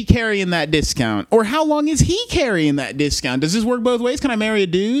long is she carrying that discount? Or how long is he carrying that discount? Does this work both ways? Can I marry a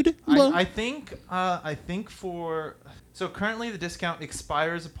dude? I think so currently the discount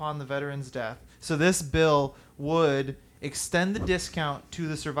expires upon the veteran's death. So this bill would extend the discount to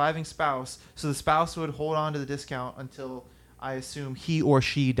the surviving spouse. So the spouse would hold on to the discount until, I assume, he or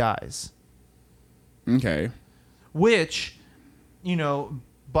she dies. Okay. Which,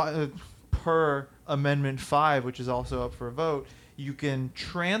 per Amendment 5, which is also up for a vote, you can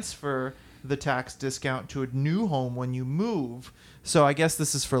transfer the tax discount to a new home when you move. So I guess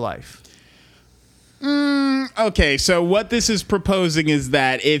this is for life. Okay, so what this is proposing is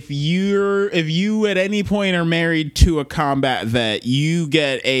that if you at any point are married to a combat vet, you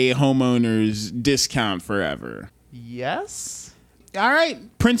get a homeowner's discount forever. Yes? All right,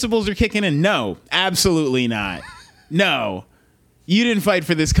 principles are kicking in. No, absolutely not. No. You didn't fight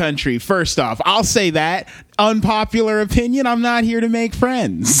for this country. First off, I'll say that. Unpopular opinion, I'm not here to make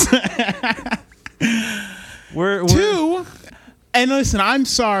friends. Two, and listen, I'm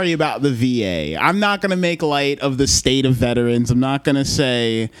sorry about the VA. I'm not going to make light of the state of veterans. I'm not going to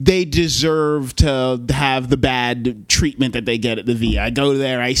say they deserve to have the bad treatment that they get at the VA. I go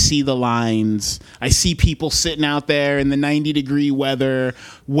there, I see the lines. I see people sitting out there in the 90-degree weather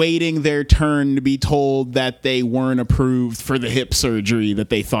waiting their turn to be told that they weren't approved for the hip surgery that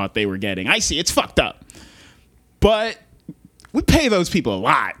they thought they were getting. I see, it's fucked up. But we pay those people a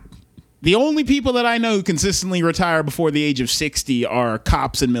lot. The only people that I know who consistently retire before the age of 60 are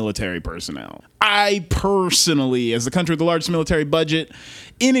cops and military personnel. I personally, as the country with the largest military budget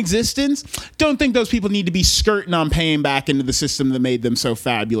in existence, don't think those people need to be skirting on paying back into the system that made them so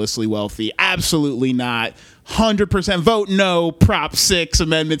fabulously wealthy. Absolutely not. 100% vote no. Prop 6,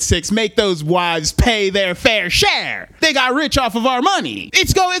 Amendment 6. Make those wives pay their fair share. They got rich off of our money.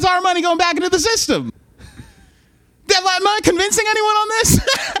 It's our money going back into the system. Am I convincing anyone on this?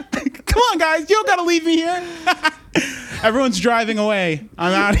 Come on, guys. You don't got to leave me here. Everyone's driving away.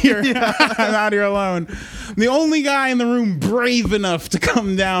 I'm out here. I'm out here alone. I'm the only guy in the room brave enough to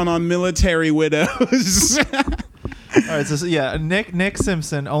come down on military widows. All right, so yeah, Nick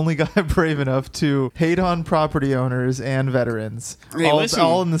Simpson, only guy brave enough to hate on property owners and veterans, hey,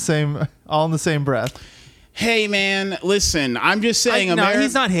 all in the same breath. Hey, man, listen. I'm just saying. No,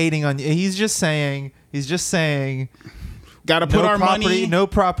 he's not hating on you. He's just saying. Got to put our money. No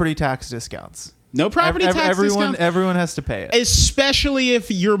property tax discounts. No property tax discounts. Everyone has to pay it, especially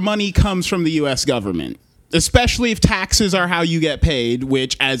if your money comes from the U.S. government. Especially if taxes are how you get paid,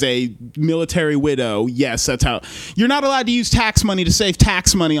 which as a military widow, yes, that's how. You're not allowed to use tax money to save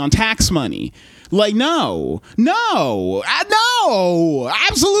tax money on tax money. Like, no,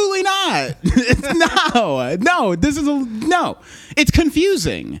 absolutely not. No, it's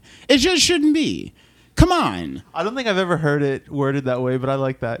confusing. It just shouldn't be. Come on. I don't think I've ever heard it worded that way, but I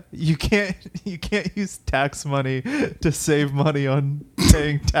like that. You can't use tax money to save money on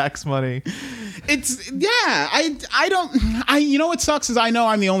paying tax money. You know what sucks is I know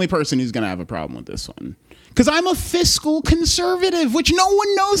I'm the only person who's going to have a problem with this one. Because I'm a fiscal conservative, which no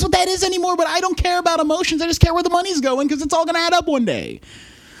one knows what that is anymore, but I don't care about emotions. I just care where the money's going because it's all going to add up one day.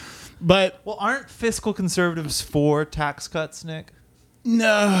 But well, aren't fiscal conservatives for tax cuts, Nick?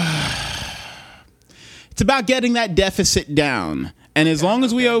 No. It's about getting that deficit down. And as long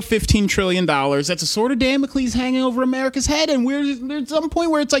as we owe $15 trillion, that's a sword of Damocles hanging over America's head. And there's some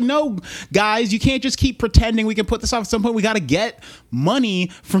point where it's like, no, guys, you can't just keep pretending we can put this off. At some point, we got to get money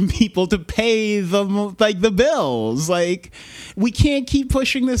from people to pay the bills. Like, we can't keep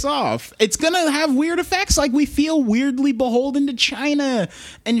pushing this off. It's going to have weird effects. Like, we feel weirdly beholden to China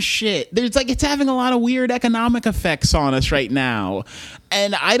and shit. It's having a lot of weird economic effects on us right now.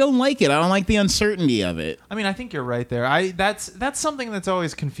 And I don't like it. I don't like the uncertainty of it. I mean, I think you're right there. That's something that's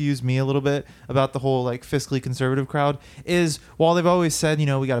always confused me a little bit about the whole like fiscally conservative crowd is while they've always said, you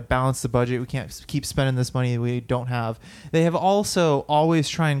know, we got to balance the budget, we can't keep spending this money we don't have, they have also always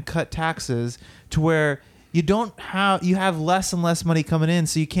tried and cut taxes to where you have less and less money coming in,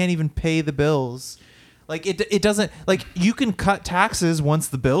 so you can't even pay the bills. Like it doesn't, like, you can cut taxes once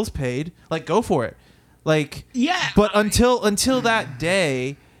the bill's paid, like, go for it. Like, yeah, but until that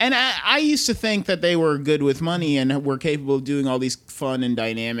day. And I used to think that they were good with money and were capable of doing all these fun and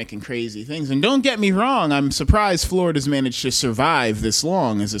dynamic and crazy things. And don't get me wrong, I'm surprised Florida's managed to survive this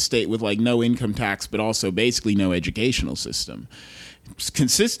long as a state with like no income tax, but also basically no educational system. It's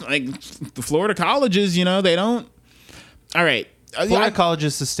consistent, like the Florida colleges, you know, they don't. All right. Florida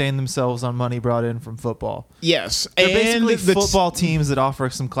colleges sustain themselves on money brought in from football. Yes. They're basically football teams that offer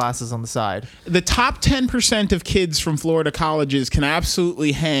some classes on the side. The top 10% of kids from Florida colleges can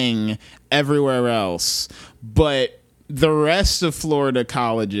absolutely hang everywhere else, but the rest of Florida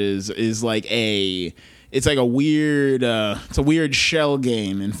colleges is like it's a weird shell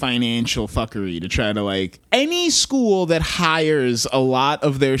game in financial fuckery to try to, like, any school that hires a lot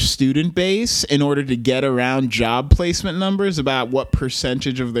of their student base in order to get around job placement numbers about what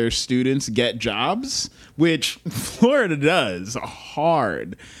percentage of their students get jobs, which Florida does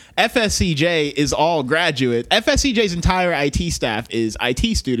hard. FSCJ is all graduate. FSCJ's entire IT staff is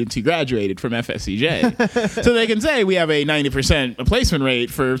IT students who graduated from FSCJ. So they can say we have a 90% placement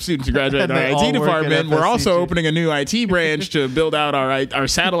rate for students who graduate in our IT department. We're also opening a new IT branch to build out our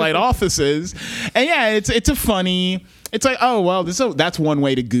satellite offices. And yeah, it's a funny... It's like, oh, well, that's one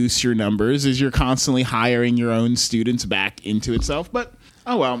way to goose your numbers, is you're constantly hiring your own students back into itself. But,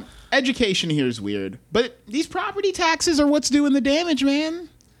 oh, well, education here is weird. But these property taxes are what's doing the damage, man.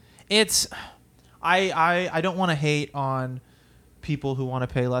 I don't want to hate on people who want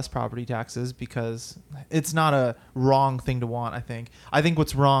to pay less property taxes because it's not a wrong thing to want. I think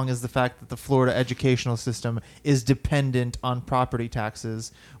what's wrong is the fact that the Florida educational system is dependent on property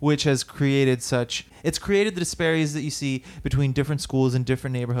taxes, which has created the disparities that you see between different schools in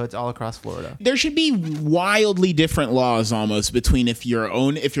different neighborhoods all across Florida. There should be wildly different laws almost between if you're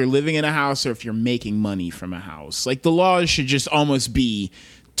living in a house or if you're making money from a house. Like, the laws should just almost be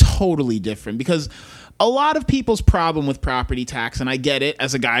totally different, because a lot of people's problem with property tax, and I get it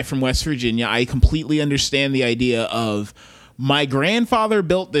as a guy from West Virginia, I completely understand the idea of, my grandfather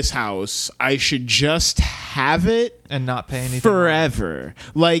built this house, I should just have it and not pay anything forever.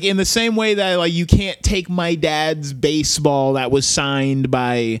 Like, in the same way that, like, you can't take my dad's baseball that was signed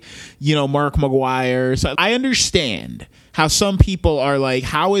by, you know, Mark McGwire. So I understand how some people are like,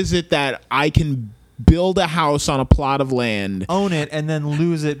 how is it that I can build a house on a plot of land, own it, and then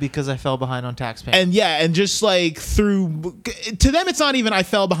lose it because I fell behind on tax payment? And yeah, and just like to them, it's not even I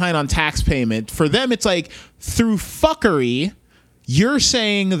fell behind on tax payment. For them, it's like through fuckery, you're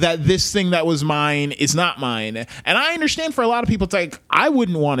saying that this thing that was mine is not mine. And I understand for a lot of people, it's like, I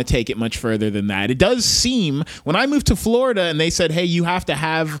wouldn't want to take it much further than that. It does seem, when I moved to Florida and they said, hey, you have to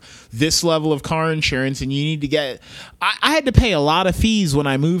have this level of car insurance and you need to get... I had to pay a lot of fees when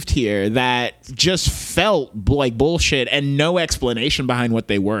I moved here that just felt like bullshit, and no explanation behind what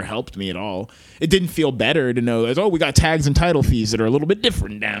they were helped me at all. It didn't feel better to know, we got tags and title fees that are a little bit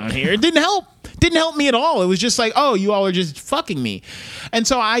different down here. It didn't help. Didn't help me at all. It was just like, oh, you all are just fucking me. And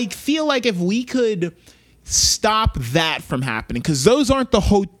so I feel like if we could stop that from happening, because those aren't the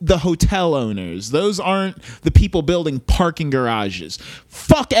hotel owners. Those aren't the people building parking garages.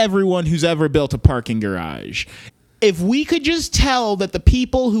 Fuck everyone who's ever built a parking garage. If we could just tell that the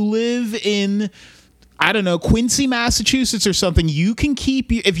people who live in, I don't know, Quincy, Massachusetts or something, you can keep...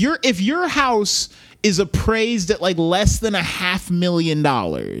 If your house is appraised at like less than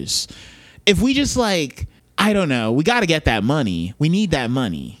 $500,000, if we just like, I don't know, we got to get that money. We need that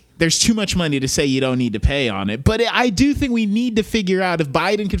money. There's too much money to say you don't need to pay on it. But I do think we need to figure out, if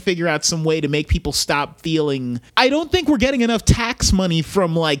Biden could figure out some way to make people stop feeling... I don't think we're getting enough tax money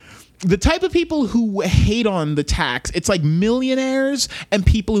from like... The type of people who hate on the tax, it's like millionaires and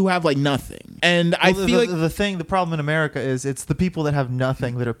people who have like nothing. And I feel like the problem in America is it's the people that have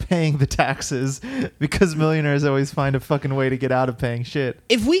nothing that are paying the taxes, because millionaires always find a fucking way to get out of paying shit.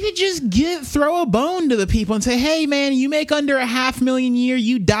 If we could just throw a bone to the people and say, hey man, you make under $500,000 a year,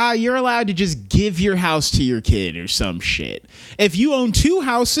 you die, you're allowed to just give your house to your kid or some shit. If you own 2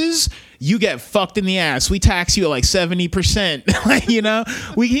 houses, you get fucked in the ass. We tax you at like 70%. Like, you know,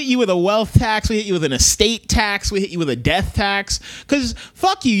 we hit you with a wealth tax. We hit you with an estate tax. We hit you with a death tax. Because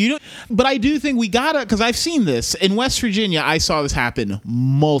fuck you. You don't. But I do think we gotta, because I've seen this in West Virginia. I saw this happen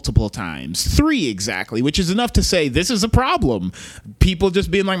multiple times, 3 exactly, which is enough to say this is a problem. People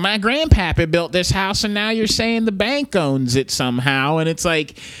just being like, my grandpappy built this house, and now you're saying the bank owns it somehow, and it's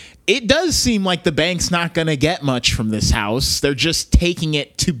like. It does seem like the bank's not going to get much from this house. They're just taking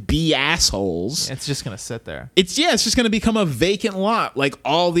it to be assholes. It's just going to sit there. It's just going to become a vacant lot like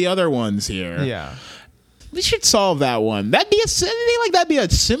all the other ones here. Yeah. We should solve that one. That'd be a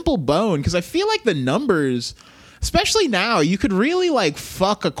simple bone, because I feel like the numbers, especially now, you could really like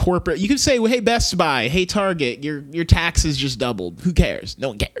fuck a corporate. You could say, well, hey, Best Buy, hey, Target, your taxes just doubled. Who cares? No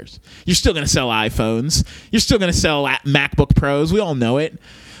one cares. You're still going to sell iPhones. You're still going to sell MacBook Pros. We all know it.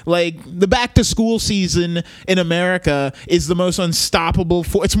 Like, the back-to-school season in America is the most unstoppable.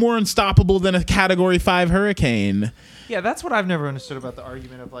 It's more unstoppable than a Category 5 hurricane. Yeah, that's what I've never understood about the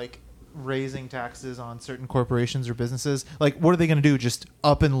argument of, like, raising taxes on certain corporations or businesses. Like, what are they going to do? Just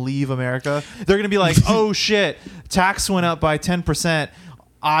up and leave America? They're going to be like, oh, shit, tax went up by 10%.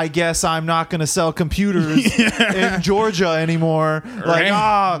 I guess I'm not going to sell computers in Georgia anymore.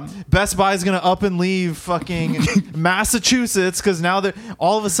 Like, Best Buy's going to up and leave fucking Massachusetts because now that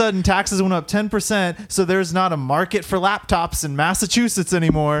all of a sudden taxes went up 10%, so there's not a market for laptops in Massachusetts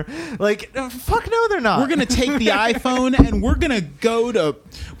anymore. Like, fuck no, they're not. We're going to take the iPhone and we're going to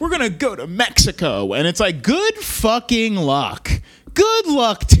go to Mexico, and it's like, good fucking luck. Good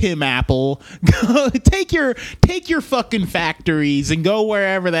luck, Tim Apple. Go take your fucking factories and go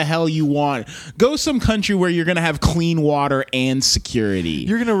wherever the hell you want. Go some country where you're going to have clean water and security.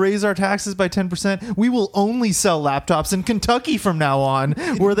 You're going to raise our taxes by 10%? We will only sell laptops in Kentucky from now on,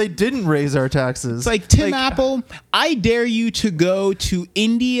 where they didn't raise our taxes. It's like, Tim Apple, I dare you to go to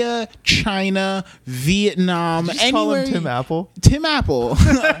India, China, Vietnam, anywhere. Call him Tim Apple? Tim Apple.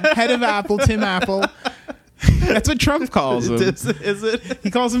 Head of Apple, Tim Apple. That's what Trump calls him. Is it? He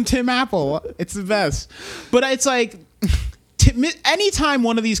calls him Tim Apple. It's the best. But it's like, anytime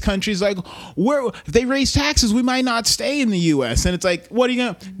one of these countries, like, if they raise taxes, we might not stay in the U.S. And it's like, what are you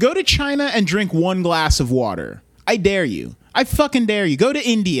going to go to China and drink 1 glass of water? I dare you. I fucking dare you. Go to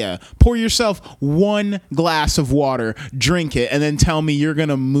India, pour yourself 1 glass of water, drink it, and then tell me you're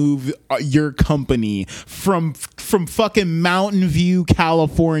gonna move your company from fucking Mountain View,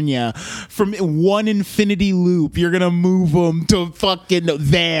 California, from One Infinity Loop. You're gonna move them to fucking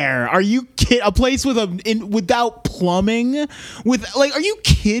there. Are you kidding? A place without plumbing? Are you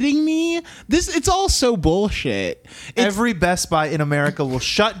kidding me? It's all so bullshit. Every Best Buy in America will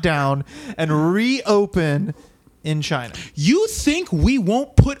shut down and reopen in China. You think we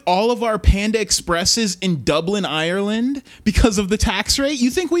won't put all of our Panda Expresses in Dublin, Ireland because of the tax rate?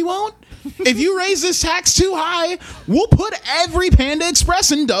 You think we won't? If you raise this tax too high, we'll put every Panda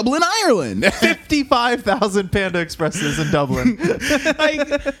Express in Dublin, Ireland. 55,000 Panda Expresses in Dublin.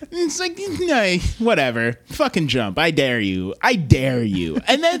 It's like, no, whatever. Fucking jump. I dare you. I dare you.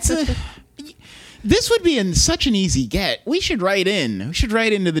 And this would be such an easy get. We should write into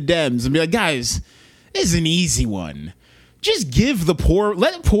the Dems and be like, guys, this is an easy one. Just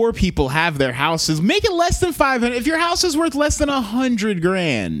let poor people have their houses. Make it less than 500. If your house is worth less than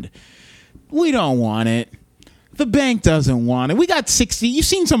 $100,000, we don't want it. The bank doesn't want it. We got 60. You've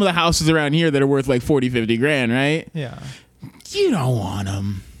seen some of the houses around here that are worth like 40, 50 grand, right? Yeah. You don't want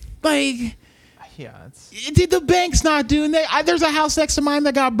them. Like, yeah, the bank's not doing that. There's a house next to mine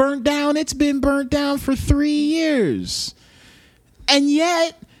that got burnt down. It's been burnt down for 3 years. And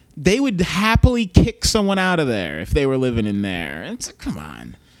yet, they would happily kick someone out of there if they were living in there. It's like, come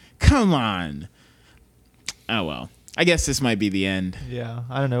on. Oh, well. I guess this might be the end. Yeah,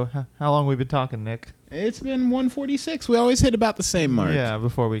 I don't know. How long we've been talking, Nick? It's been 1:46. We always hit about the same mark. Yeah,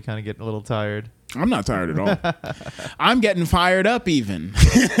 before we kind of get a little tired. I'm not tired at all. I'm getting fired up even.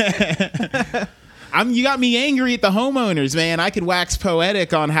 You got me angry at the homeowners, man. I could wax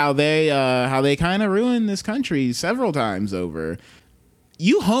poetic on how they kind of ruined this country several times over.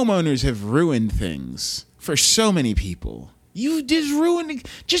 You homeowners have ruined things for so many people. You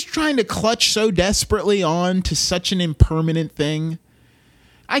just trying to clutch so desperately on to such an impermanent thing.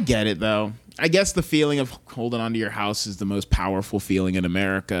 I get it, though. I guess the feeling of holding onto your house is the most powerful feeling in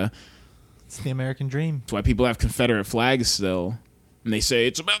America. It's the American dream. That's why people have Confederate flags still. And they say,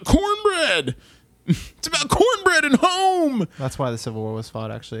 it's about cornbread. It's about cornbread and home. That's why the Civil War was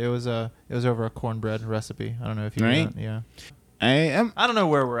fought, actually. It was over a cornbread recipe. I don't know if you know that. Yeah. I don't know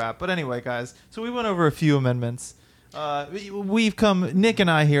where we're at, but anyway, guys. So we went over a few amendments. Nick and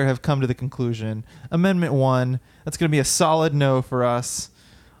I here have come to the conclusion. Amendment 1, that's going to be a solid no for us.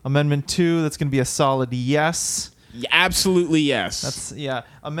 Amendment 2, that's going to be a solid yes. Absolutely yes. That's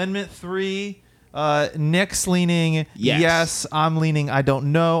Amendment 3, Nick's leaning yes. I'm leaning I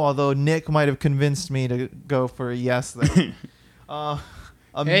don't know, although Nick might have convinced me to go for a yes there.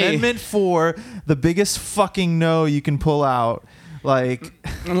 Amendment 4, the biggest fucking no you can pull out. Like,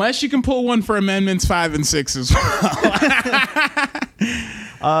 unless you can pull one for amendments 5 and 6 as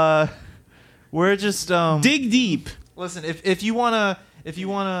well. We're just dig deep. Listen, if you wanna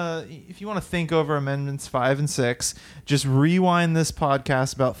think over amendments 5 and 6, just rewind this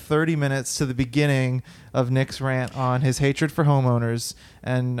podcast about 30 minutes to the beginning of Nick's rant on his hatred for homeowners,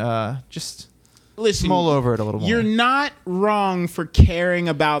 and just listen, mull over it a little more. You're not wrong for caring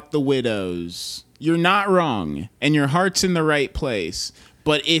about the widows. You're not wrong, and your heart's in the right place.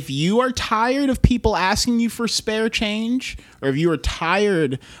 But if you are tired of people asking you for spare change, or if you are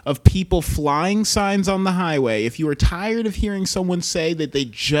tired of people flying signs on the highway, if you are tired of hearing someone say that they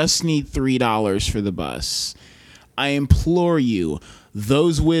just need $3 for the bus, I implore you,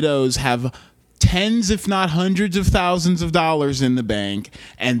 those widows have tens, if not hundreds of thousands of dollars in the bank,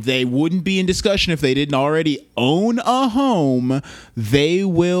 and they wouldn't be in discussion if they didn't already own a home. They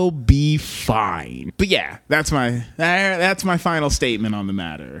will be fine. But yeah, that's my final statement on the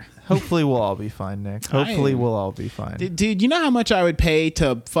matter. Hopefully we'll all be fine, Nick. Hopefully we'll all be fine. Dude, you know how much I would pay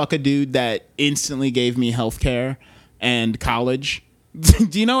to fuck a dude that instantly gave me healthcare and college?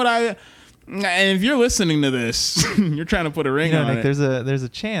 Do you know what and if you're listening to this, you're trying to put a ring on Nick, it. There's a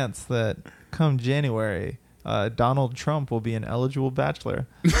chance that come January, Donald Trump will be an eligible bachelor.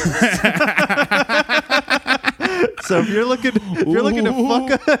 So if you're looking to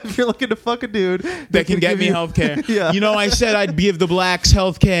fuck a dude that can get me healthcare, yeah. You know, I said I'd give the blacks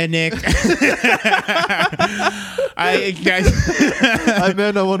healthcare, Nick. I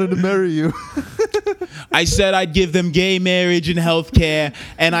meant I wanted to marry you. I said I'd give them gay marriage and healthcare,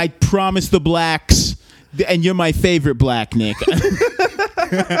 and I promised the blacks, and you're my favorite black, Nick.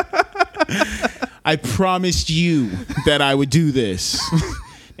 I promised you that I would do this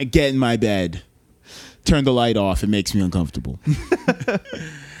and get in my bed. Turn the light off. It makes me uncomfortable.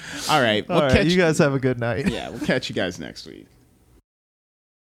 All right. You guys have a good night. Yeah, we'll catch you guys next week.